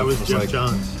and Yeah, stuff. that was It Jeff like,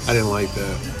 Johns. I didn't like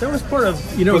that. That was part of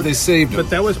But they saved him. But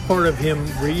that was part of him,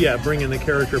 bringing the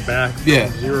character back from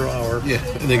Yeah. 0 Hour. Yeah,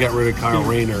 and they got rid of Kyle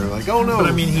Rayner. Like, oh no! But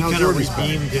I mean, he Hal kind of Jordan's back.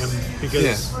 redeemed him because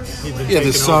Yeah. he'd been Yeah, the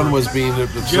taken sun over. was being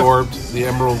absorbed. The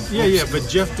emerald. Yeah, but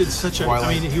Jeff did such a. Twilight.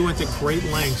 I mean, he went to great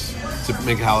lengths To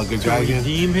make Hal a good to guy again.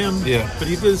 redeem him. Yeah. But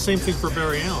he did the same thing for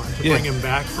Barry Allen to Yeah. bring him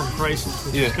back from Crisis,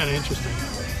 which Yeah. is kind of interesting.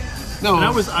 No, And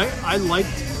I liked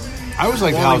I was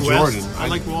like Wally Hal West. Jordan. I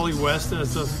liked Wally West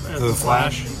as the The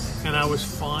Flash, Flash. and I was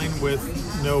fine with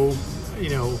no,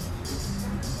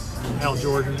 Hal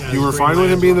Jordan. As You were Green fine with him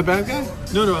Lantern. being the bad guy?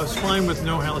 No, I was fine with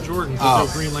no Hal Jordan Oh.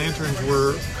 because the Green Lanterns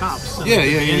were cops. and Yeah,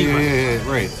 they could be anybody.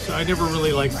 yeah. Right. So I never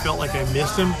really felt like I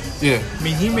missed him. Yeah, I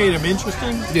mean, he made him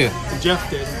interesting. Yeah. Jeff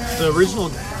did. The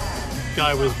original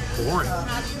guy was boring.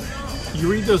 You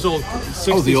read those old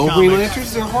 60s Oh, the old comics, Green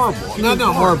Lanterns? They're horrible. He Not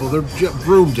was horrible. They're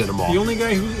Broom did them all. The only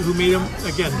guy who made him,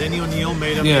 again, Denny O'Neil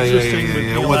made him yeah. interesting with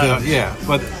Neil With Adams.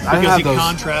 but I Because have he those.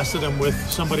 contrasted him with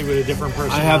somebody with a different I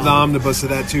personality. have the omnibus of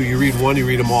that too. You read one, you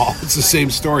read them all. It's the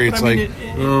same story. It's But I mean,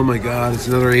 like, oh my god, it's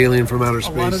another alien from outer A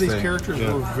space. lot of these thing. characters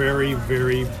yeah. were very,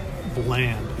 very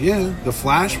bland. Yeah, the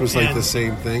Flash was like And- the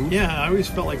same thing. Yeah, I always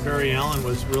felt like Barry Allen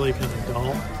was really kind of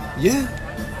dull. Yeah.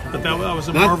 But that was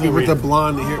a Not Marvel with read. the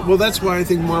blonde hair. Well, that's why I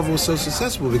think Marvel was so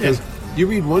successful because you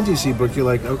read one DC book, you're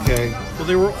like, okay, Well,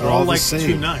 they were they're all the like same.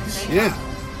 too nice. Yeah.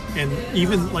 And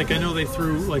even, I know they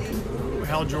threw,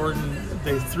 Hal Jordan,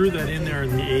 they threw that in there in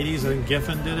the 80s. I think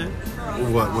Giffen did it.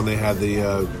 What when they had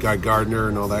the Guy Gardner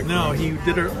and all that? No, crap? he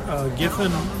did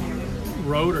Giffen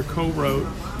wrote or co-wrote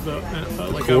the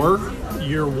Core?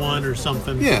 year one or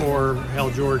something Yeah. for Hal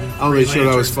Jordan. Oh, they Green showed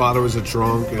how his Lantern. father was a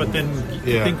drunk. And, But then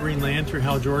yeah. I think Green Lantern,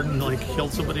 Hal Jordan,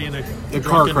 killed somebody in a car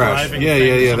drunken crash. driving Yeah, thing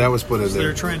yeah, or yeah, something. that was put in So there.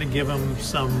 they're trying to give him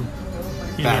some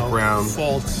Background.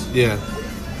 false. Yeah.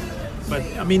 But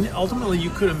I mean, ultimately, you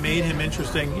could have made him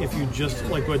interesting if you just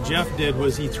what Jeff did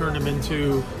was he turned him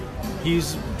into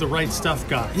he's the right stuff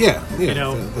guy. Yeah. You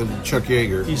know, the Chuck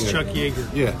Yeager. he's yeah. Chuck Yeager.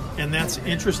 Yeah. And that's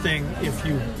interesting if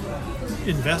you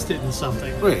invest it in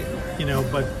something. Right.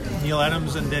 But Neil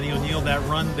Adams and Denny O'Neil, that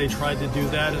run, they tried to do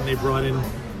that, and they brought in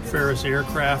Ferris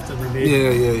Aircraft, and they made...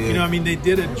 Yeah. they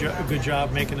did a good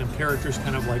job making them characters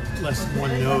kind of less than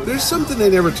one note. There's something they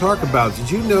never talk about.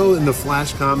 Did you know in the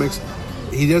Flash comics,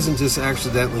 he doesn't just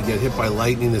accidentally get hit by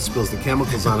lightning that spills the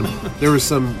chemicals on him. There was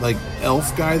some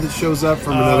elf guy that shows up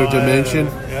from another dimension.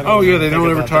 I don't They think don't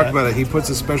ever about talk that. about it. He puts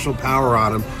a special power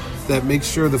on him that makes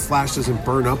sure the Flash doesn't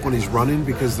burn up when he's running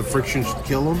because the friction should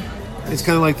kill him. It's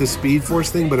kind of like the Speed Force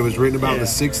thing, but it was written about in the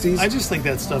 60s. I just think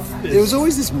that stuff is... It was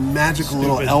always this magical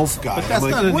little stupid. elf guy. But that's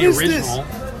I'm like, not in what the is original.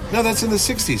 This? No, that's in the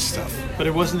 60s stuff. But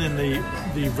it wasn't in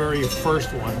the very first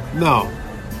one. No.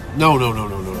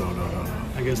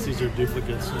 I guess these are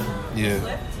duplicates. So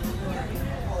Yeah.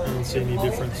 I don't see any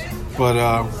difference. But,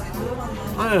 I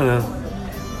don't know.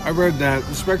 I read that.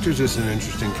 The Spectre's just an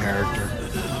interesting character.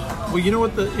 Well, you know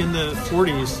what? In the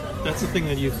 40s, that's the thing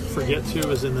that you forget too.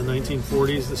 Is in the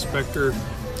 1940s, the Spectre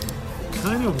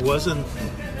kind of wasn't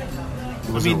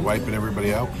He wasn't wiping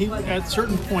everybody out. He at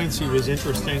certain points he was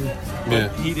interesting, but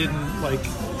Yeah. he didn't like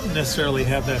necessarily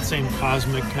have that same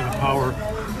cosmic kind of power.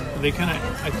 They kind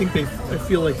of, I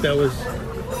feel like that was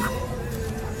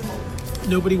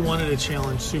nobody wanted to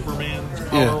challenge Superman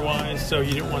power-wise, so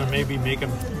you didn't want to maybe make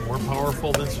him more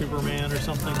powerful than Superman or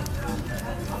something.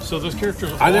 So those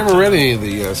characters. I never read any of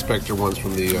the Spectre ones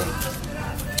from the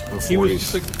 40s. He was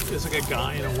just it's like a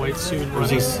guy in a white suit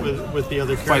running with the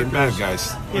other characters. Fighting bad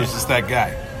guys. He was just that guy.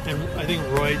 And I think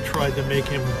Roy tried to make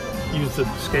him use the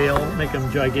scale, make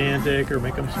him gigantic or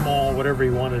make him small, whatever he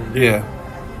wanted to do. Yeah.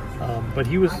 But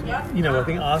he was, I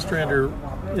think Ostrander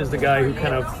is the guy who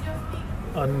kind of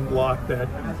unlocked that,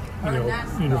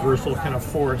 universal kind of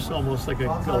force, almost like a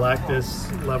Galactus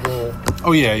level.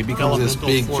 Oh, yeah, he becomes this elemental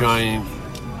big, force. giant...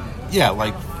 Yeah,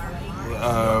 like...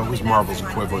 who's Marvel's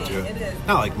equivalent to it?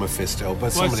 Not like Mephisto, but Well, I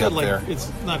somebody said up there.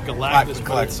 It's not Galactus,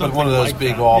 but it's but one of those like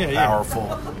big, that. all-powerful...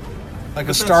 Like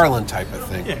a that's- Starlin type of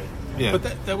thing. Yeah. Yeah.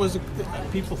 But that was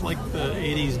people like the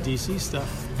 80s DC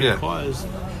stuff Yeah. because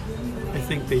I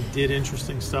think they did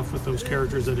interesting stuff with those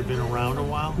characters that had been around a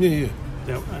while. Yeah.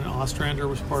 And Ostrander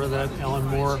was part of that. Alan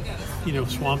Moore,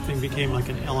 Swamp Thing became like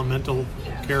an elemental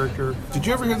character. Did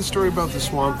you ever hear the story about the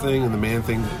Swamp Thing and the Man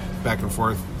Thing back and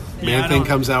forth? Yeah, I Man Thing don't-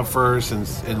 comes out first, and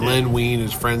Len Wein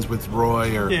is friends with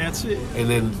Roy, and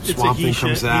then It's Swamp a Thing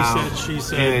comes out. He said, she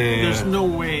said. Yeah. There's no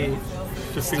way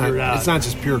to It's figure it out. it's not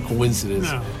just pure coincidence.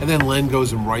 No. And then Len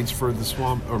goes and writes for the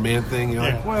Swamp or Man Thing. You're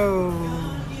like, Yeah.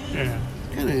 well, Yeah.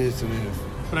 kind of is.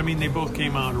 But I mean, they both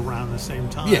came out around the same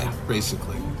time. Yeah,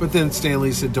 basically. But then Stan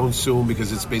Lee said, "Don't sue him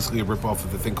because it's basically a ripoff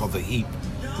of the thing called the Heap."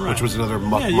 Right. Which was another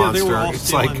muck Yeah, they monster. were all It's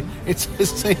stealing- like it's the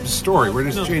same story. We're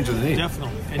just No, changing the name.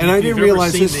 Definitely. And if I you've didn't ever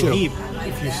realize seen this the too. Heap,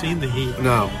 if you've seen the Heap,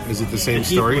 No, is it the same the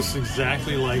story? Heap looks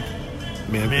exactly like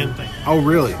Man Thing. Oh,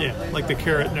 really? Yeah, like the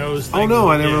carrot nose thing. Oh no,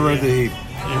 I never Yeah, read yeah. the Heap.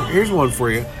 Yeah. Here's one for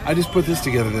you. I just put this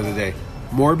together the other day.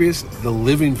 Morbius, the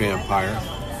living vampire,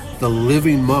 the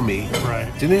living mummy. Right.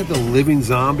 Didn't they have the living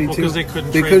zombie Well, too? because they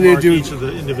couldn't trademark do. each of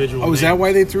the individual Oh, is that names.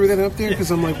 why they threw that up there?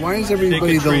 Because I'm like, why is They everybody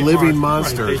could the trademark- living right,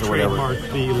 monsters they or whatever?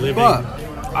 trademarked the living. But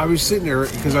I was sitting there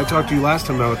because I talked to you last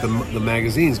time about the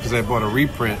magazines because I bought a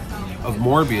reprint of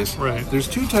Morbius. Right. There's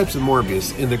two types of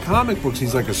Morbius. In the comic books,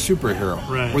 he's like a superhero,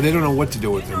 Right. where they don't know what to do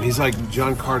with him. He's like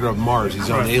John Carter of Mars. He's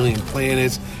on Right. alien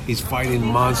planets. He's fighting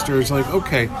monsters. Like,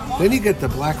 okay. Then you get the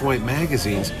black and white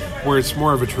magazines where it's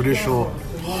more of a traditional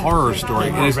horror story,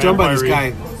 and it's done by this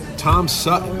guy, Tom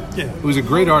Sutton, Yeah. who's a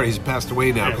great artist. He's passed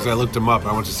away now Yeah. because I looked him up.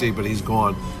 I went to see, but he's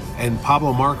gone. And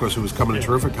Pablo Marcos, who was coming to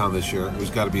Terrificon this year,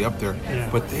 who's got to be up there. Yeah.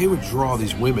 But they would draw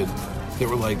these women that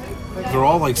were like, they're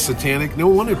all like satanic. No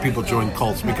wonder people join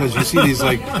cults because you see these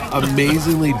like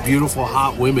amazingly beautiful,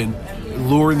 hot women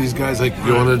luring these guys like,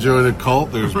 you want to join a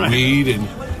cult? There's Right. weed and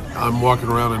I'm walking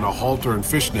around in a halter and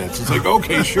fishnets. It's like,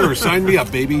 okay, sure, sign me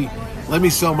up, baby. Let me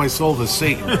sell my soul to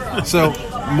Satan. So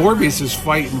Morbius is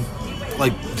fighting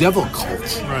like devil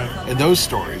cults Right. and those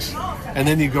stories. And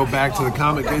then you go back to the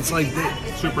comic. It's like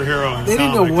Superhero. in they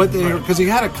didn't know comic, what they right. because he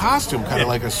had a costume kind of Yeah.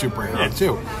 like a superhero Yeah.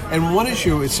 too. And one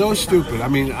issue, it's so stupid. I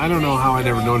mean, I don't know how I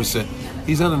never noticed it.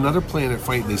 He's on another planet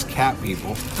fighting these cat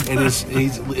people, and he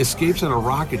escapes on a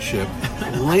rocket ship,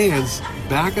 lands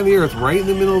back on the Earth right in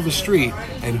the middle of the street.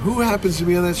 And who happens to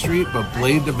be on that street but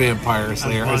Blade the Vampire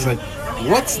Slayer? I was like,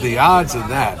 what's the odds of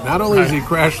that? Not only does he Right.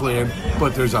 crash land,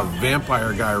 but there's a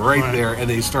vampire guy right Right. there, and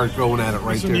they start going at it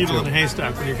right It's a there needle too. in a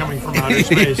haystack when you're coming from outer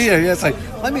space. yeah, it's like,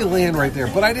 let me land right there.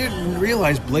 But I didn't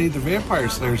realize Blade the Vampire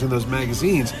Slayer's in those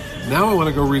magazines. Now I want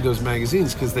to go read those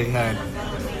magazines because they had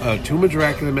Tomb of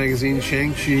Dracula magazine,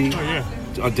 Shang-Chi,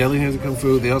 Oh, yeah. Deadly Hands of Kung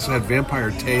Fu. They also had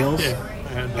Vampire Tales. Yeah,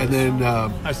 I had And those.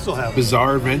 then I still have them.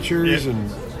 Bizarre Adventures. Yeah.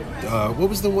 And what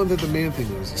was the one that the man thing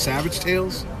was? Savage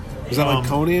Tales? Was that like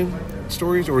Conan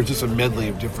stories or just a medley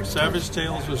of different Savage stories?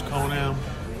 Tales was Conan.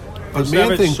 But Savage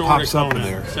Man Thing Sword pops of up in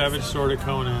Conan. there. Savage Sword of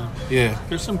Conan. Yeah.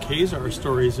 There's some Khazar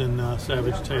stories in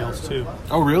Savage Tales too.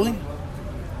 Oh, really?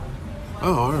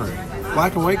 Oh, all right.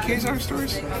 Black and white Khazar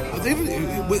stories?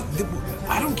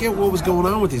 I don't get what was going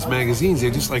on with these magazines. They're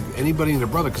just like anybody and their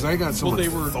brother. Because I got someone, they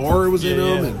were Thor was in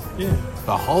them, and yeah.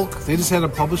 the Hulk. They just had a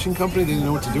publishing company. They didn't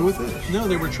know what to do with it. No,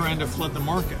 they were trying to flood the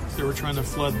market. They were trying to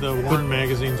flood the Warren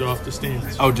magazines off the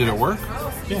stands. Oh, did it work?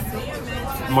 Yeah.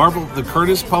 Marvel, the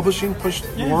Curtis Publishing pushed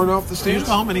Warren off the Do you stands?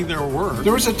 know how many there were?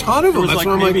 There was a ton of There them. was That's like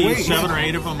why I'm like, maybe wait. 7 or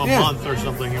 8 of them a Yeah. month or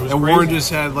something. It was And crazy. Warren just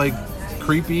had like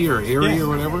creepy or eerie Yeah. or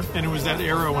whatever. And it was that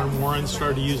era when Warren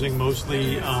started using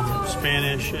mostly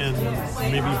Spanish and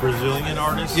maybe Brazilian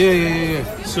artists. Yeah.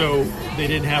 So they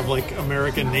didn't have like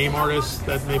American name artists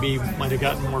that maybe might have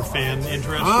gotten more fan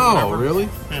interest. or Oh, whatever. really?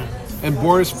 Yeah. And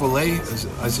Boris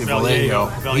Vallejo,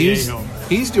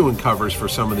 he's doing covers for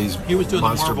some of these He was doing the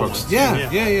monster Marvel books. ones.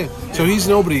 Yeah. So he's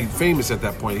nobody famous at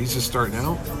that point. He's just starting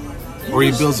out, or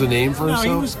he builds a name for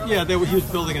himself. He was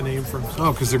building a name for himself.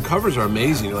 Oh, because their covers are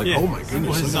amazing. You're like, Yeah. oh my goodness. His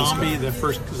look at this zombie, guy. the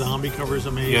first zombie cover is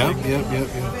amazing.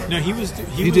 Yeah. No, he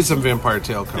He did was- some Vampire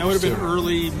Tale covers That would have been too.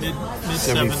 early, mid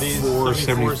 70s, 74,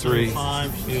 73.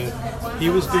 75. Yeah. He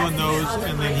was doing those,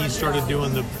 and then he started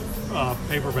doing the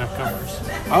paperback covers.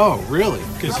 Oh, really?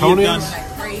 The Because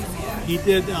Conans? Crazy. he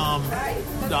did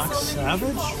Doc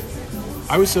Savage.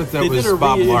 I always thought that They was did a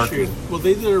Bob reissue. Larkin. Well,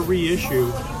 they did a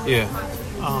reissue. Yeah.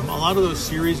 A lot of those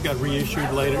series got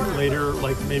reissued later,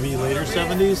 like maybe later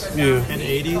 70s Yeah. and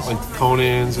 80s. Like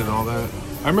Conans and all that.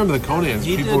 I remember the Conans.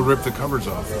 He People did- would rip the covers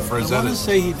off for I his want to edit.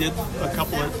 say he did a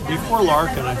couple of before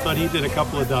Larkin. I thought he did a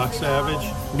couple of Doc Savage,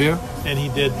 Yeah. and he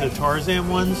did the Tarzan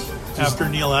ones. After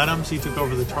Neil Adams, he took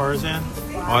over the Tarzan.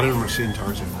 Oh, I didn't remember seeing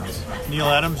Tarzan ones. Neil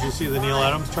Adams, you see the Neil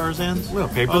Adams Tarzans? Well, Oh,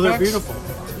 they're paperbacks? beautiful.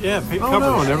 Yeah, Oh covers.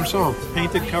 no, I never saw them.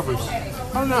 Painted covers.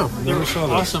 Oh no, They're never saw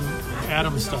those. awesome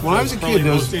Adams stuff. When I That was a probably kid, the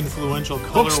those most influential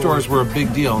color Bookstores work. were a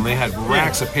big deal, and they had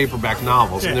racks of paperback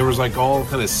novels, Yeah. and there was like all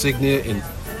kind of Signet and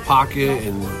Pocket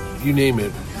and you name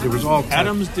it. There was all.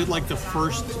 Adams did like the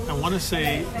first, I want to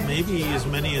say maybe as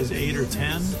many as 8 or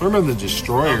 10. I remember the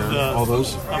Destroyer, of the- all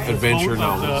those of the adventure Conan-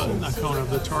 novels.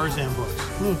 of the Tarzan books.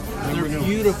 And never they're knew.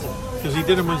 beautiful because he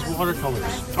did them as watercolors.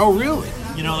 Oh, really?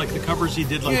 You know, like the covers he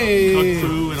did, like Yeah. Kung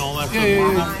Fu and all that. Yeah, for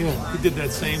yeah, Marvel. yeah. He did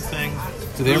that same thing.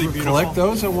 Do they Really ever beautiful. collect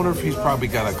those? I wonder if he's probably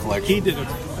got a collection. He did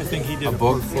I think he did a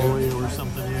book, portfolio or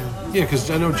something. Yeah. Yeah,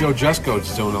 because I know Joe Jusko's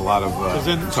doing a lot of. Because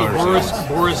then, so Tarzan.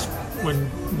 Boris,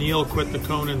 when Neil quit the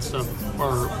Conan stuff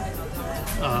or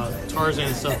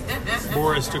Tarzan stuff,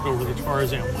 Boris took over the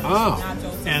Tarzan one. Oh,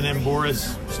 And then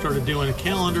Boris started doing a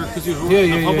calendar because he was yeah.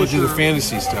 a publisher. Do the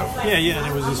fantasy stuff. Yeah, and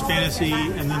it was his fantasy,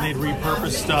 and then they'd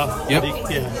repurpose stuff. Yep.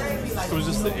 It was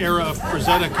just the era of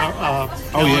Frazetta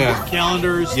yeah.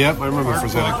 calendars. Yep, I remember art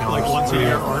Frazetta book, calendars. Like once a Oh, year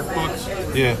yeah. art books.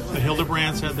 Yeah. The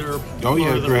Hildebrands had their Oh, yeah,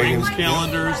 Lord of the Greg Rings and-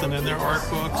 calendars, and then their art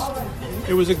books.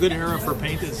 It was a good era for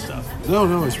painted stuff.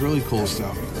 No, it's really cool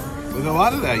stuff. But a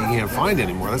lot of that you can't find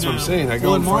anymore. That's what I'm saying. I go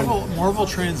well, and find. Marvel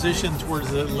transitioned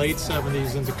towards the late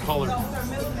 70s into color.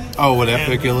 Oh, with And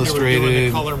Epic they were doing Illustrated.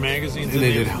 the color magazines, and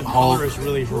they did the Hulk. color is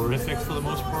really horrific for the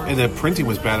most part. And the printing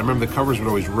was bad. I remember the covers would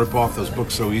always rip off those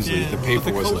books so easily. Yeah, The but paper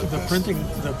the wasn't color, the the best. printing,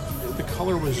 the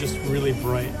color was just really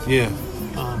bright. Yeah,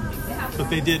 But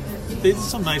they did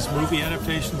some nice movie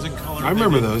adaptations in color. I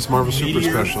remember They did those Marvel Super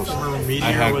Meteor. Specials. I remember Meteor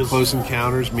I had was Close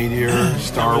Encounters, Meteor,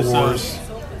 Star that was, Wars.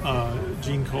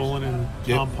 Gene Colan and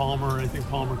Yep. Tom Palmer. I think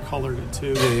Palmer colored it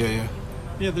too. Yeah.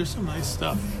 Yeah, there's some nice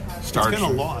stuff. Star it's kind Trek.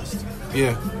 of lost.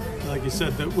 Yeah. Like you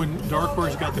said, that when Dark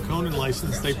Horse got the Conan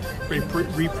license, they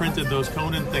reprinted those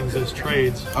Conan things as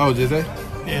trades, Oh, did they?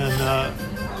 and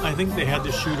I think they had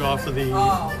to shoot off of the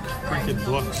printed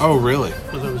books. Oh, really?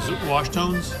 For those wash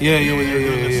tones. Yeah, You know, when yeah, they were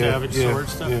doing yeah, the yeah, Savage yeah, Sword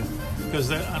stuff. yeah.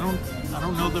 Because I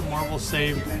don't know that Marvel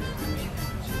saved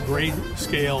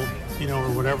grayscale,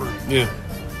 or whatever. Yeah.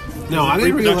 No, I The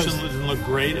didn't realize. reproduction didn't look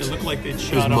great. It looked like they'd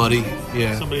shot was them. muddy,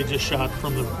 yeah. Somebody just shot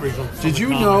from the original. from Did the you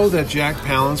comics. know that Jack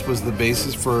Palance was the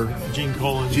basis for Gene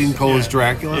Colan's Gene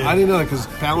Dracula? Yeah. I didn't know that because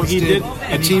Palance he did did- a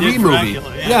and he TV did movie.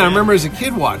 Dracula, Yeah, yeah, I remember as a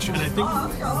kid watching And I it.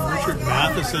 think Richard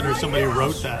Matheson or somebody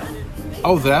wrote that.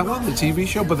 Oh, that one, the TV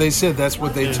show? But they said that's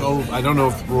what they Yeah. told. I don't know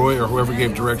if Roy or whoever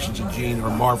gave direction to Gene or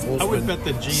Marv Wolfman I would bet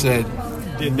that Gene said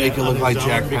did make that it on look like his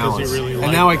Jack own because he Palance. really And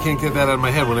liked now it. I can't get that out of my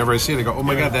head. Whenever I see it, I go, "Oh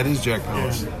my Yeah. God, that is Jack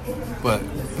Palance." But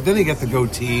then he got the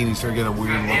goatee and he started getting a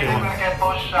weird look on it. At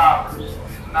those shoppers.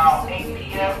 It's now 8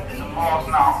 p.m. and the mall's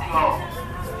now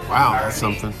closed. Wow, that's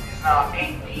something. It's now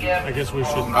 8 p.m. I guess we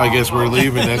should. I guess we're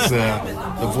leaving. That's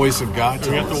the voice of God.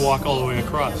 We have to walk all the way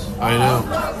across. I know.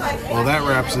 Well, that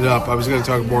wraps it up. I was going to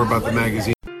talk more about the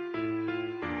magazine.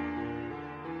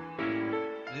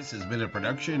 This has been a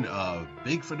production of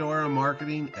Big Fedora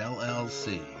Marketing,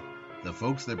 LLC. The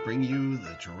folks that bring you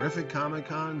the terrific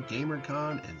Comic-Con,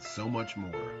 GamerCon, and so much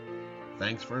more.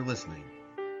 Thanks for listening.